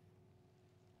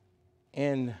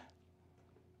in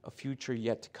a future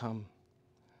yet to come.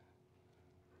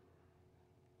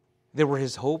 They were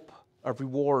his hope of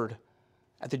reward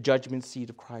at the judgment seat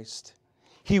of Christ.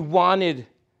 He wanted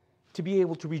to be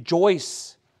able to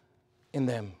rejoice in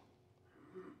them.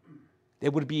 They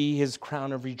would be his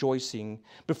crown of rejoicing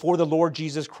before the Lord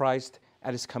Jesus Christ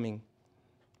at his coming.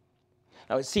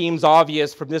 Now it seems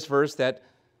obvious from this verse that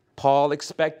Paul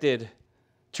expected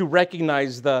to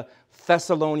recognize the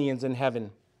Thessalonians in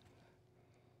heaven.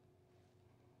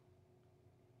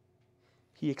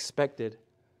 He expected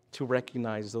to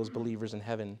recognize those believers in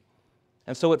heaven.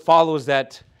 And so it follows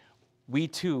that we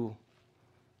too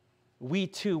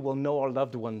will know our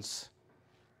loved ones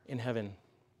in heaven.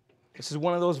 This is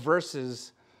one of those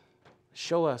verses that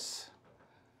show us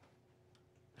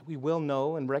that we will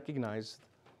know and recognize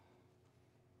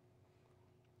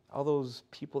all those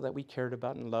people that we cared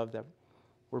about and loved that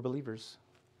were believers.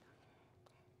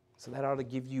 So that ought to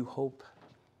give you hope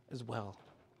as well.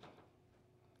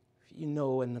 If you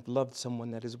know and have loved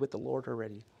someone that is with the Lord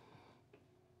already,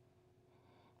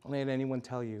 don't let anyone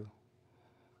tell you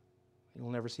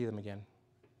you'll never see them again.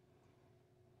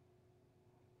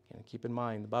 And keep in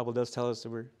mind, the Bible does tell us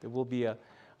that there will be a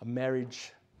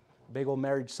marriage, a big old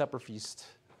marriage supper feast,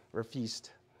 or a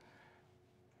feast.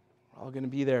 We're all going to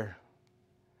be there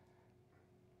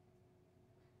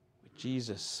with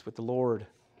Jesus, with the Lord.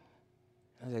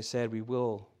 As I said, we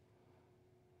will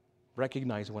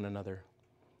recognize one another.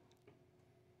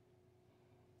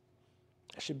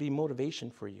 That should be motivation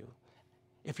for you.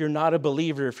 If you're not a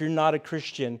believer, if you're not a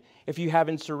Christian, if you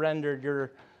haven't surrendered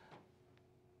your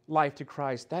life to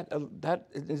Christ, that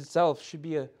in itself should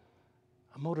be a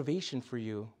motivation for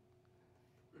you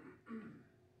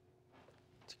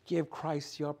to give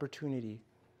Christ the opportunity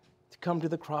to come to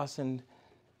the cross and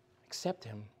accept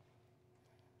him.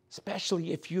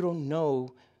 Especially if you don't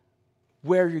know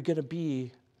where you're going to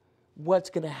be, what's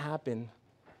going to happen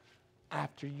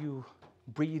after you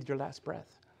breathe your last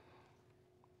breath.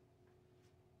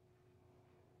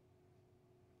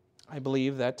 I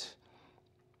believe that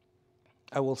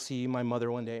I will see my mother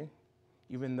one day,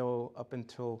 even though up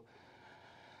until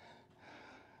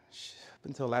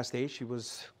last day she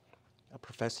was a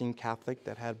professing Catholic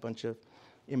that had a bunch of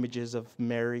images of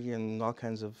Mary and all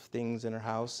kinds of things in her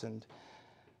house.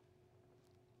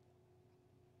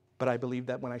 But I believe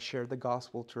that when I shared the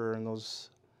gospel to her in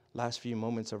those last few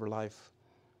moments of her life,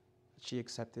 she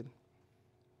accepted.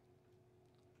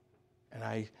 And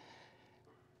I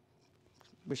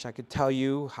wish I could tell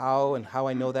you how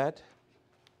I know that.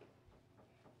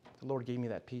 The Lord gave me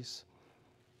that peace.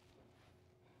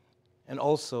 And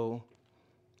also,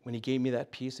 when he gave me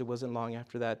that peace, it wasn't long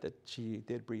after that she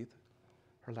did breathe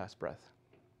her last breath.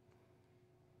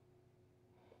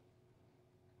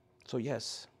 So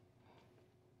yes,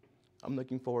 I'm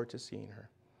looking forward to seeing her.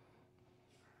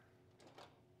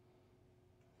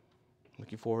 I'm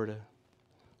looking forward to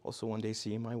also one day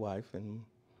seeing my wife and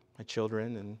my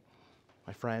children and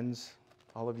my friends,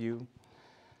 all of you.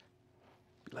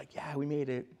 Be like, yeah, we made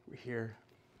it. We're here.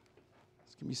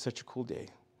 It's going to be such a cool day.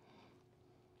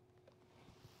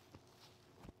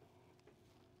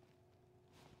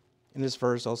 In this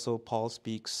verse also, Paul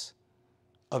speaks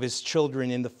of his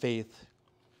children in the faith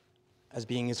as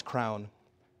being his crown.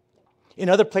 In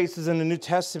other places in the New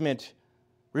Testament,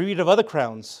 we read of other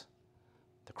crowns.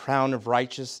 The crown of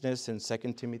righteousness in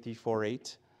 2 Timothy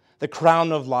 4:8. The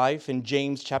crown of life in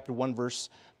James chapter 1 verse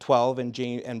 12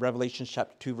 and Revelation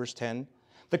chapter 2 verse 10.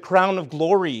 The crown of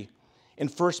glory in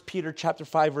 1 Peter chapter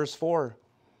 5 verse 4.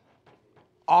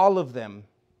 All of them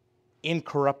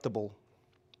incorruptible.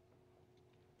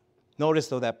 Notice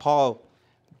though that Paul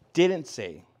didn't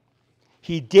say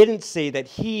that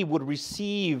he would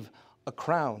receive a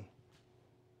crown.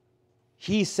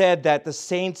 He said that the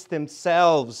saints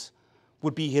themselves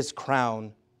would be his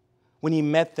crown when he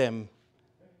met them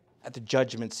at the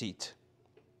judgment seat.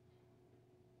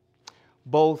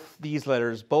 Both these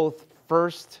letters, both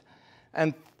 1st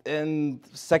and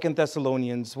 2nd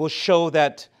Thessalonians, will show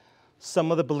that some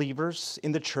of the believers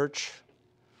in the church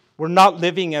were not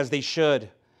living as they should,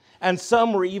 and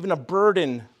some were even a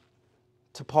burden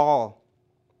to Paul.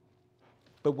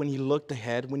 But when he looked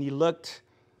ahead, when he looked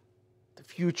at the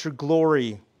future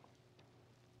glory,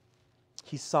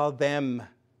 he saw them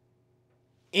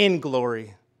in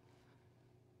glory.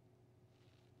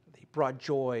 They brought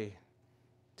joy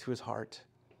to his heart.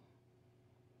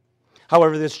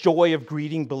 However, this joy of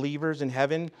greeting believers in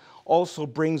heaven also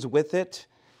brings with it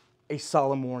a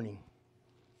solemn warning.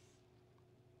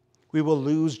 We will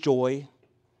lose joy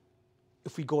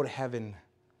if we go to heaven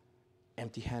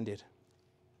empty-handed.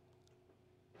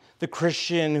 The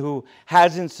Christian who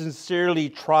hasn't sincerely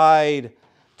tried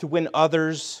to win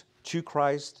others to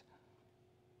Christ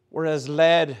or has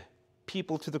led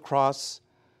people to the cross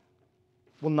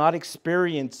will not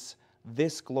experience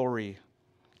this glory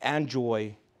and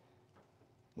joy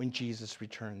when Jesus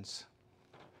returns.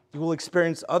 You will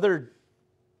experience other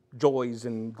joys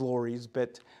and glories,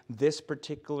 but this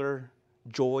particular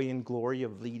joy and glory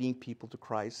of leading people to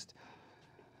Christ,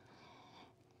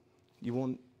 you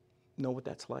won't know what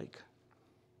that's like.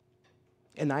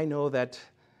 And I know that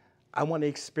I want to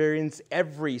experience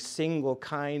every single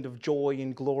kind of joy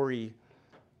and glory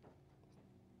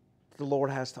the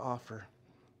Lord has to offer.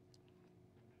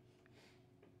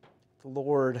 The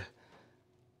Lord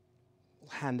will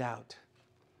hand out.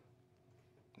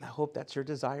 And I hope that's your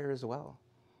desire as well.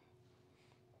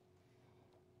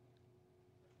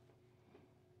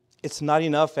 It's not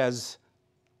enough, as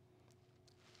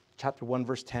chapter 1,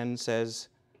 verse 10 says,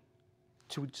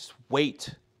 to just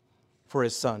wait for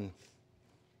his Son.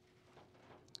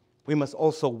 We must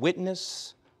also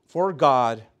witness for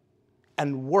God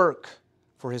and work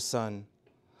for his Son,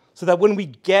 so that when we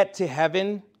get to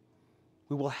heaven,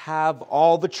 we will have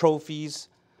all the trophies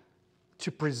to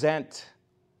present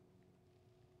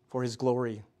for his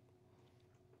glory.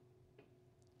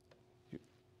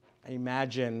 I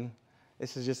imagine,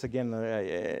 this is just again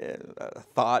a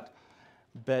thought,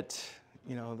 but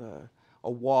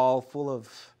a wall full of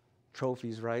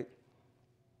trophies, right?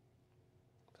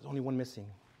 There's only one missing.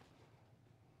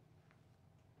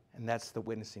 And that's the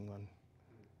witnessing one.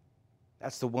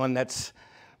 That's the one that's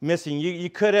missing. You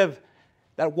could have,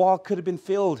 that wall could have been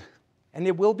filled, and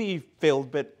it will be filled,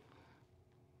 but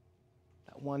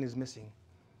that one is missing.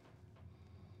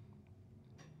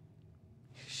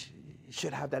 You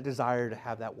should have that desire to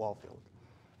have that wall filled.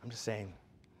 I'm just saying.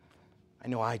 I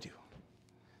know I do.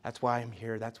 That's why I'm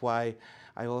here. That's why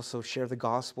I also share the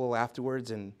gospel afterwards,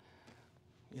 and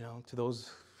to those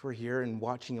who are here and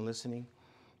watching and listening.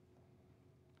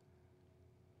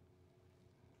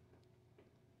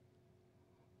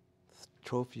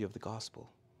 Trophy of the gospel.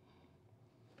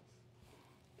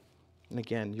 And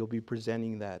again, you'll be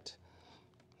presenting that.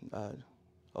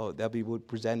 That'll be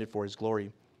presented for his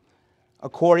glory.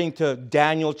 According to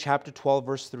Daniel chapter 12,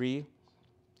 verse 3,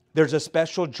 there's a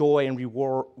special joy and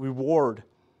reward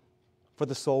for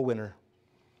the soul winner.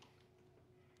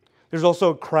 There's also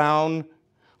a crown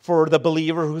for the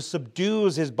believer who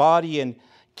subdues his body and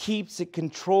keeps it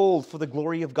controlled for the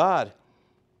glory of God.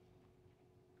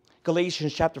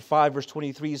 Galatians chapter 5, verse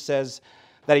 23 says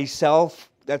that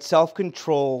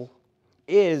self-control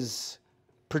is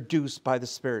produced by the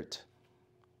Spirit.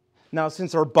 Now,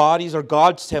 since our bodies are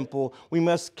God's temple, we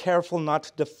must be careful not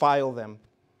to defile them.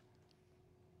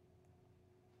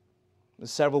 There's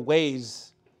several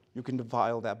ways you can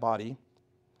defile that body.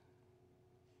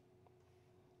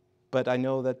 But I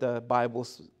know that the Bible,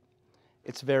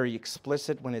 it's very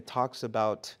explicit when it talks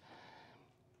about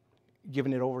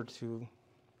giving it over to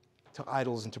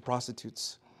idols and to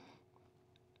prostitutes.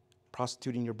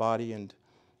 Prostituting your body and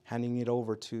handing it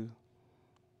over to,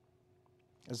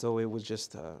 as though it was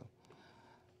just a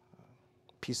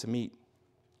piece of meat.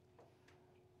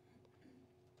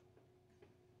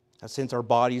 Now, since our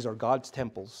bodies are God's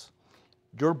temples,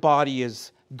 your body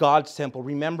is God's temple.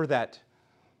 Remember that.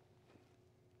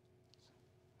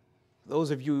 Those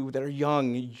of you that are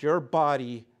young, your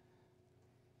body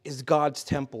is God's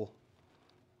temple.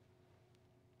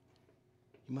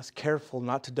 You must be careful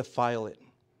not to defile it.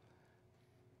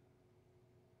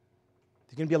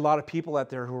 There's going to be a lot of people out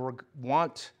there who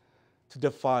want to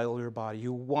defile your body,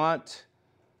 who want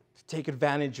to take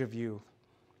advantage of you.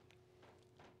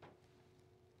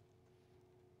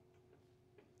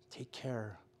 Take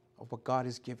care of what God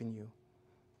has given you.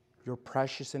 You're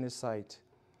precious in his sight.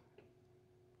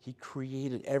 He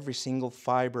created every single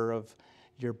fiber of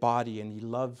your body, and he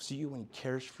loves you and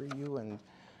cares for you, and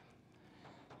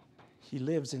he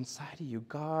lives inside of you.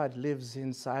 God lives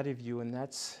inside of you, and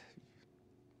that's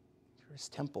his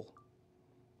temple.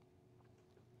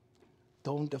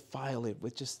 Don't defile it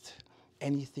with just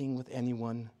anything, with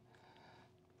anyone,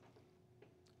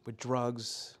 with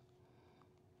drugs,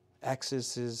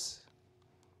 excesses.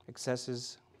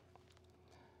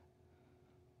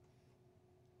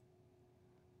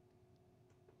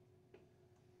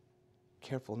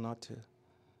 Careful not to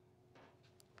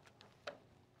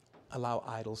allow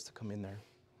idols to come in there.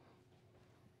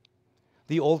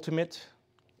 The ultimate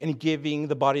in giving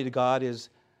the body to God is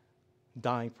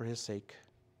dying for his sake.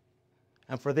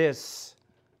 And for this,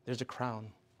 there's a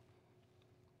crown.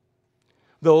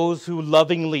 Those who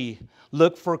lovingly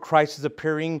look for Christ's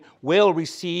appearing will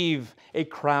receive a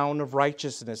crown of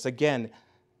righteousness. Again, it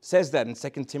says that in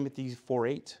 2 Timothy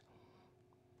 4:8.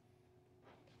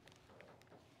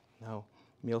 Now,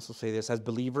 let me also say this. As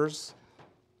believers,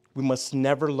 We must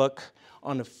never look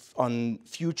on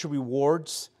future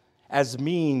rewards as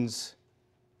means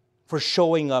for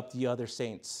showing up the other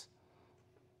saints.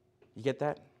 You get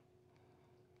that?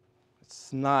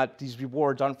 It's not, these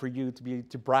rewards aren't for you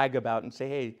to brag about and say,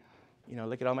 hey,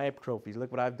 look at all my trophies,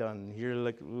 look what I've done, here,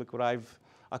 look what I've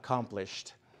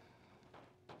accomplished.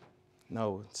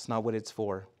 No, it's not what it's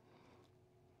for.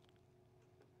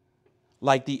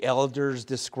 Like the elders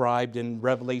described in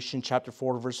Revelation chapter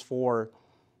 4, verse 4,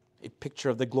 a picture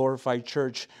of the glorified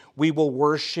church, we will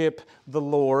worship the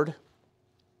Lord.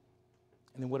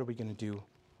 And then what are we going to do?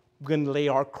 We're going to lay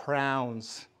our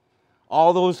crowns,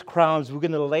 all those crowns, we're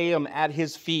going to lay them at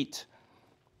his feet.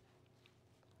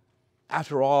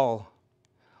 After all,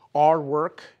 our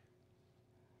work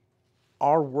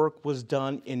was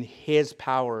done in his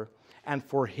power and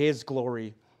for his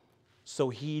glory. So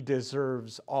he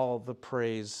deserves all the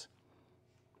praise.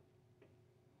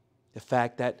 The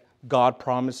fact that God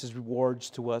promises rewards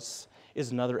to us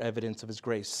is another evidence of his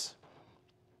grace.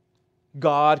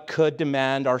 God could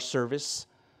demand our service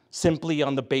simply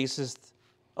on the basis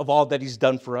of all that he's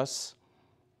done for us.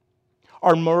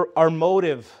 Our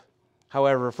motive,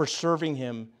 however, for serving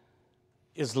him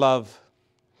is love.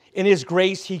 In his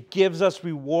grace, he gives us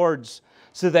rewards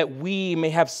so that we may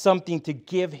have something to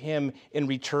give him in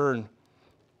return.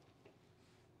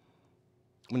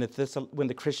 When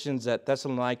the Christians at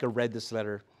Thessalonica read this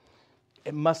letter,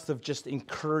 it must have just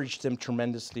encouraged them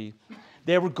tremendously.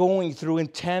 They were going through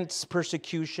intense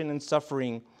persecution and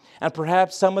suffering, and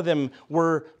perhaps some of them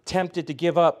were tempted to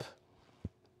give up.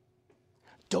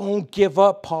 Don't give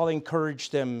up, Paul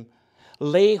encouraged them.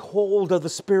 Lay hold of the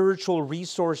spiritual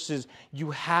resources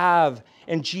you have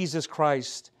in Jesus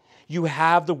Christ. You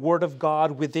have the Word of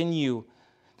God within you,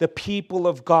 the people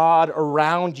of God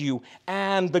around you,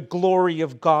 and the glory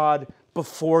of God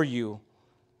before you.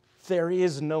 There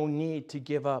is no need to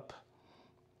give up.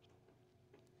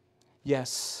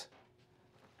 Yes,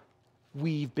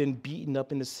 we've been beaten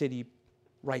up in the city,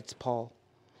 writes Paul.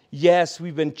 Yes,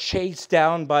 we've been chased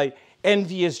down by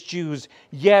envious Jews.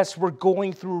 Yes, we're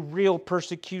going through real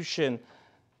persecution.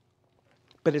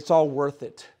 But it's all worth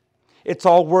it. It's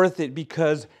all worth it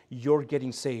because you're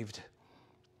getting saved.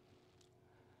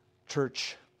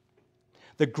 Church,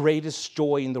 the greatest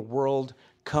joy in the world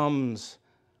comes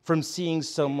from seeing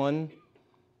someone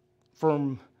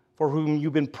for whom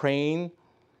you've been praying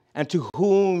and to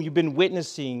whom you've been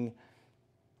witnessing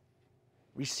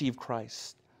receive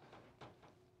Christ.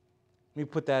 Let me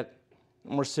put that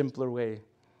in a more simpler way.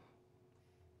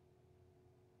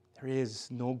 There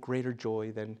is no greater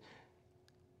joy than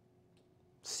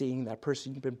seeing that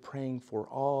person you've been praying for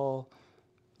all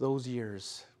those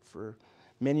years, for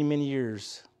many, many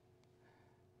years,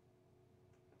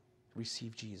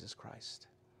 receive Jesus Christ.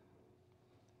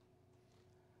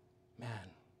 Man,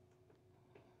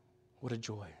 what a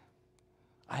joy.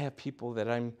 I have people that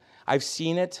I've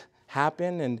seen it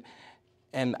happen,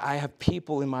 and I have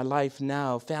people in my life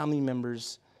now, family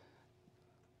members,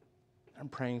 I'm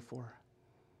praying for.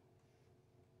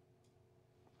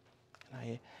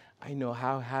 And I know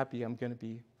how happy I'm going to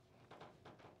be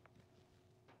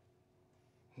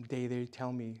the day they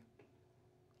tell me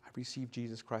I've received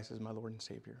Jesus Christ as my Lord and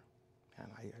Savior. And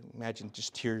I imagine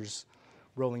just tears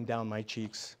rolling down my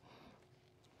cheeks.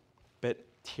 But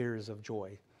tears of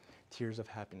joy, tears of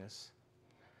happiness.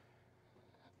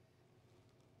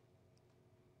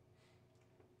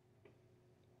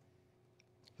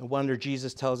 No wonder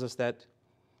Jesus tells us that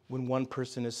when one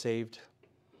person is saved,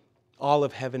 all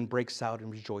of heaven breaks out in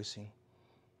rejoicing.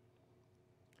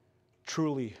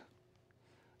 Truly,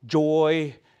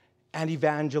 joy and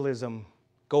evangelism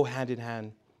go hand in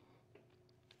hand.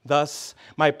 Thus,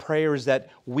 my prayer is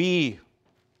that we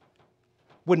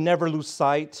would never lose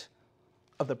sight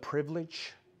of the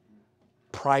privilege,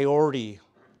 priority,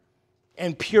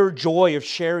 and pure joy of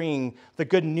sharing the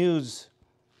good news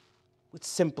with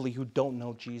simply who don't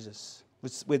know Jesus,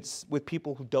 with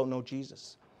people who don't know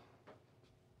Jesus.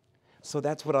 So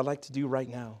that's what I'd like to do right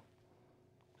now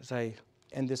as I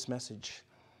end this message.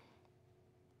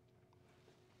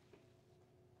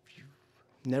 If you've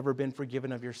never been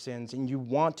forgiven of your sins and you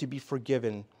want to be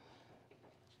forgiven,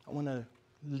 I want to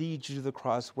lead you to the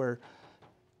cross where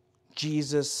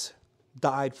Jesus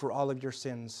died for all of your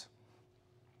sins.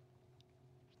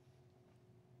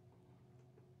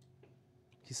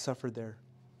 He suffered there.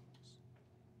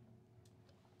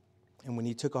 And when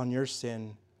he took on your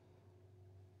sin,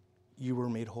 you were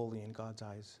made holy in God's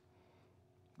eyes.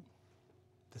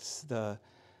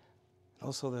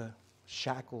 Also the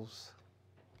shackles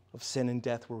of sin and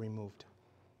death were removed.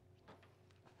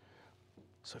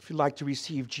 So if you'd like to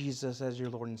receive Jesus as your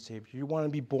Lord and Savior, you want to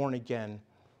be born again,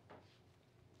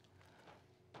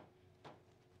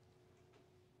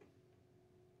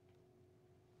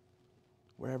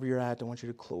 wherever you're at, I want you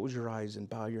to close your eyes and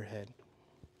bow your head.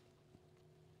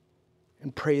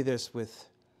 And pray this with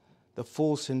the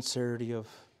full sincerity of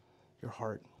your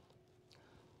heart.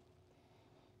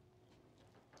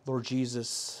 Lord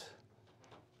Jesus,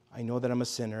 I know that I'm a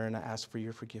sinner and I ask for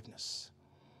your forgiveness.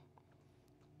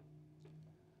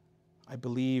 I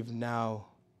believe now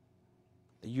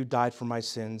that you died for my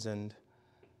sins and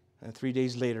 3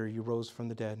 days later you rose from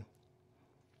the dead.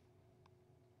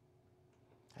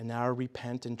 And now I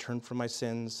repent and turn from my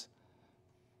sins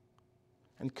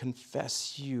and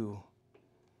confess you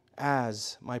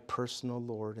as my personal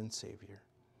Lord and Savior.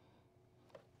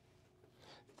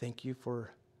 Thank you for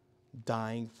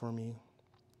dying for me.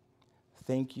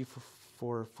 Thank you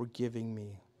for forgiving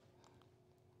me.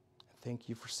 Thank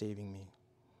you for saving me.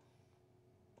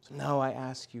 So now I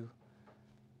ask you,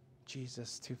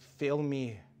 Jesus, to fill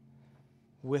me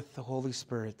with the Holy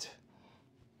Spirit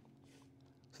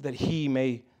so that He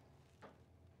may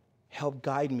help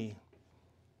guide me,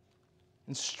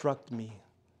 instruct me,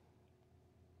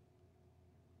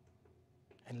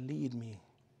 and lead me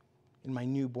in my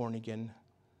new born-again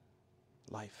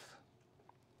life.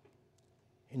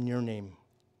 In your name,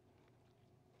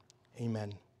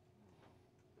 amen.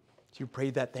 So you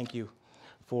prayed that. Thank you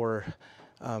for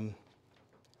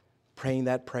praying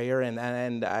that prayer. And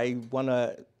I want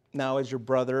to, now as your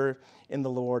brother in the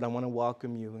Lord, I want to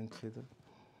welcome you into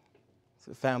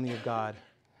the family of God.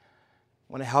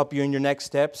 I want to help you in your next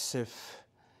steps. If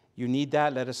you need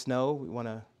that, let us know. We want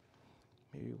to,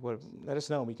 let us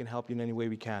know. We can help you in any way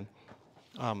we can.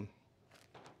 You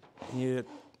need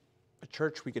a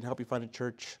church, we can help you find a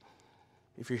church.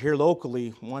 If you're here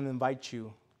locally, I want to invite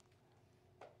you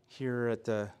here at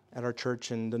our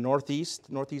church in the northeast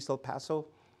El Paso,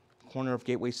 corner of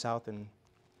Gateway South and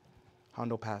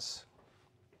Hondo Pass.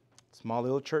 Small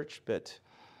little church, but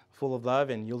full of love,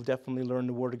 and you'll definitely learn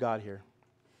the Word of God here.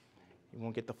 You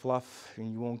won't get the fluff,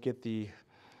 and you won't get the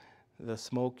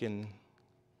smoke and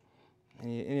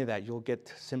any of that. You'll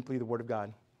get simply the Word of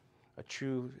God.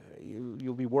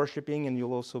 You'll be worshiping, and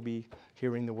you'll also be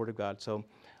hearing the Word of God. So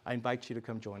I invite you to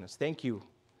come join us. Thank you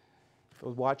for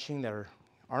watching that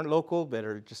aren't local, but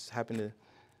are just happen to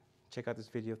check out this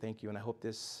video. Thank you, and I hope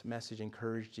this message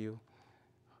encouraged you.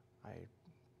 I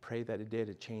pray that it did.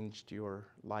 It changed your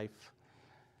life.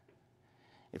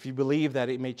 If you believe that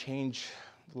it may change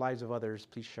the lives of others,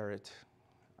 please share it.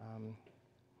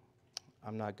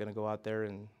 I'm not going to go out there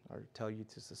or tell you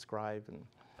to subscribe and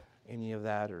any of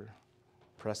that or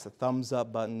press the thumbs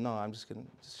up button. No, I'm just going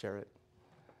to share it.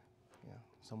 Yeah,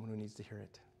 someone who needs to hear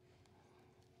it.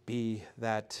 Be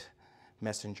that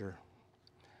messenger.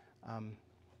 I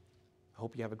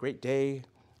hope you have a great day.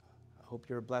 I hope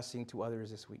you're a blessing to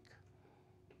others this week.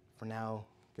 For now,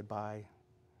 goodbye.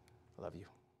 I love you.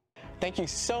 Thank you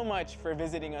so much for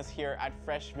visiting us here at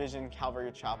Fresh Vision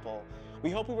Calvary Chapel. We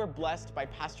hope we were blessed by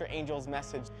Pastor Angel's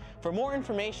message. For more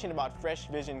information about Fresh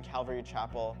Vision Calvary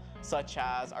Chapel, such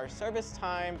as our service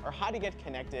time or how to get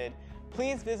connected,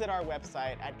 please visit our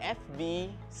website at FVCCELP.com.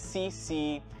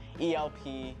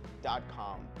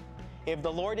 If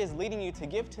the Lord is leading you to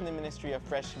give to the ministry of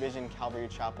Fresh Vision Calvary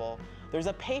Chapel, there's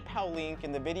a PayPal link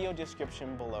in the video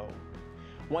description below.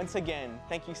 Once again,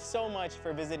 thank you so much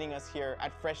for visiting us here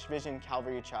at Fresh Vision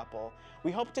Calvary Chapel.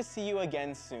 We hope to see you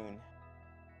again soon.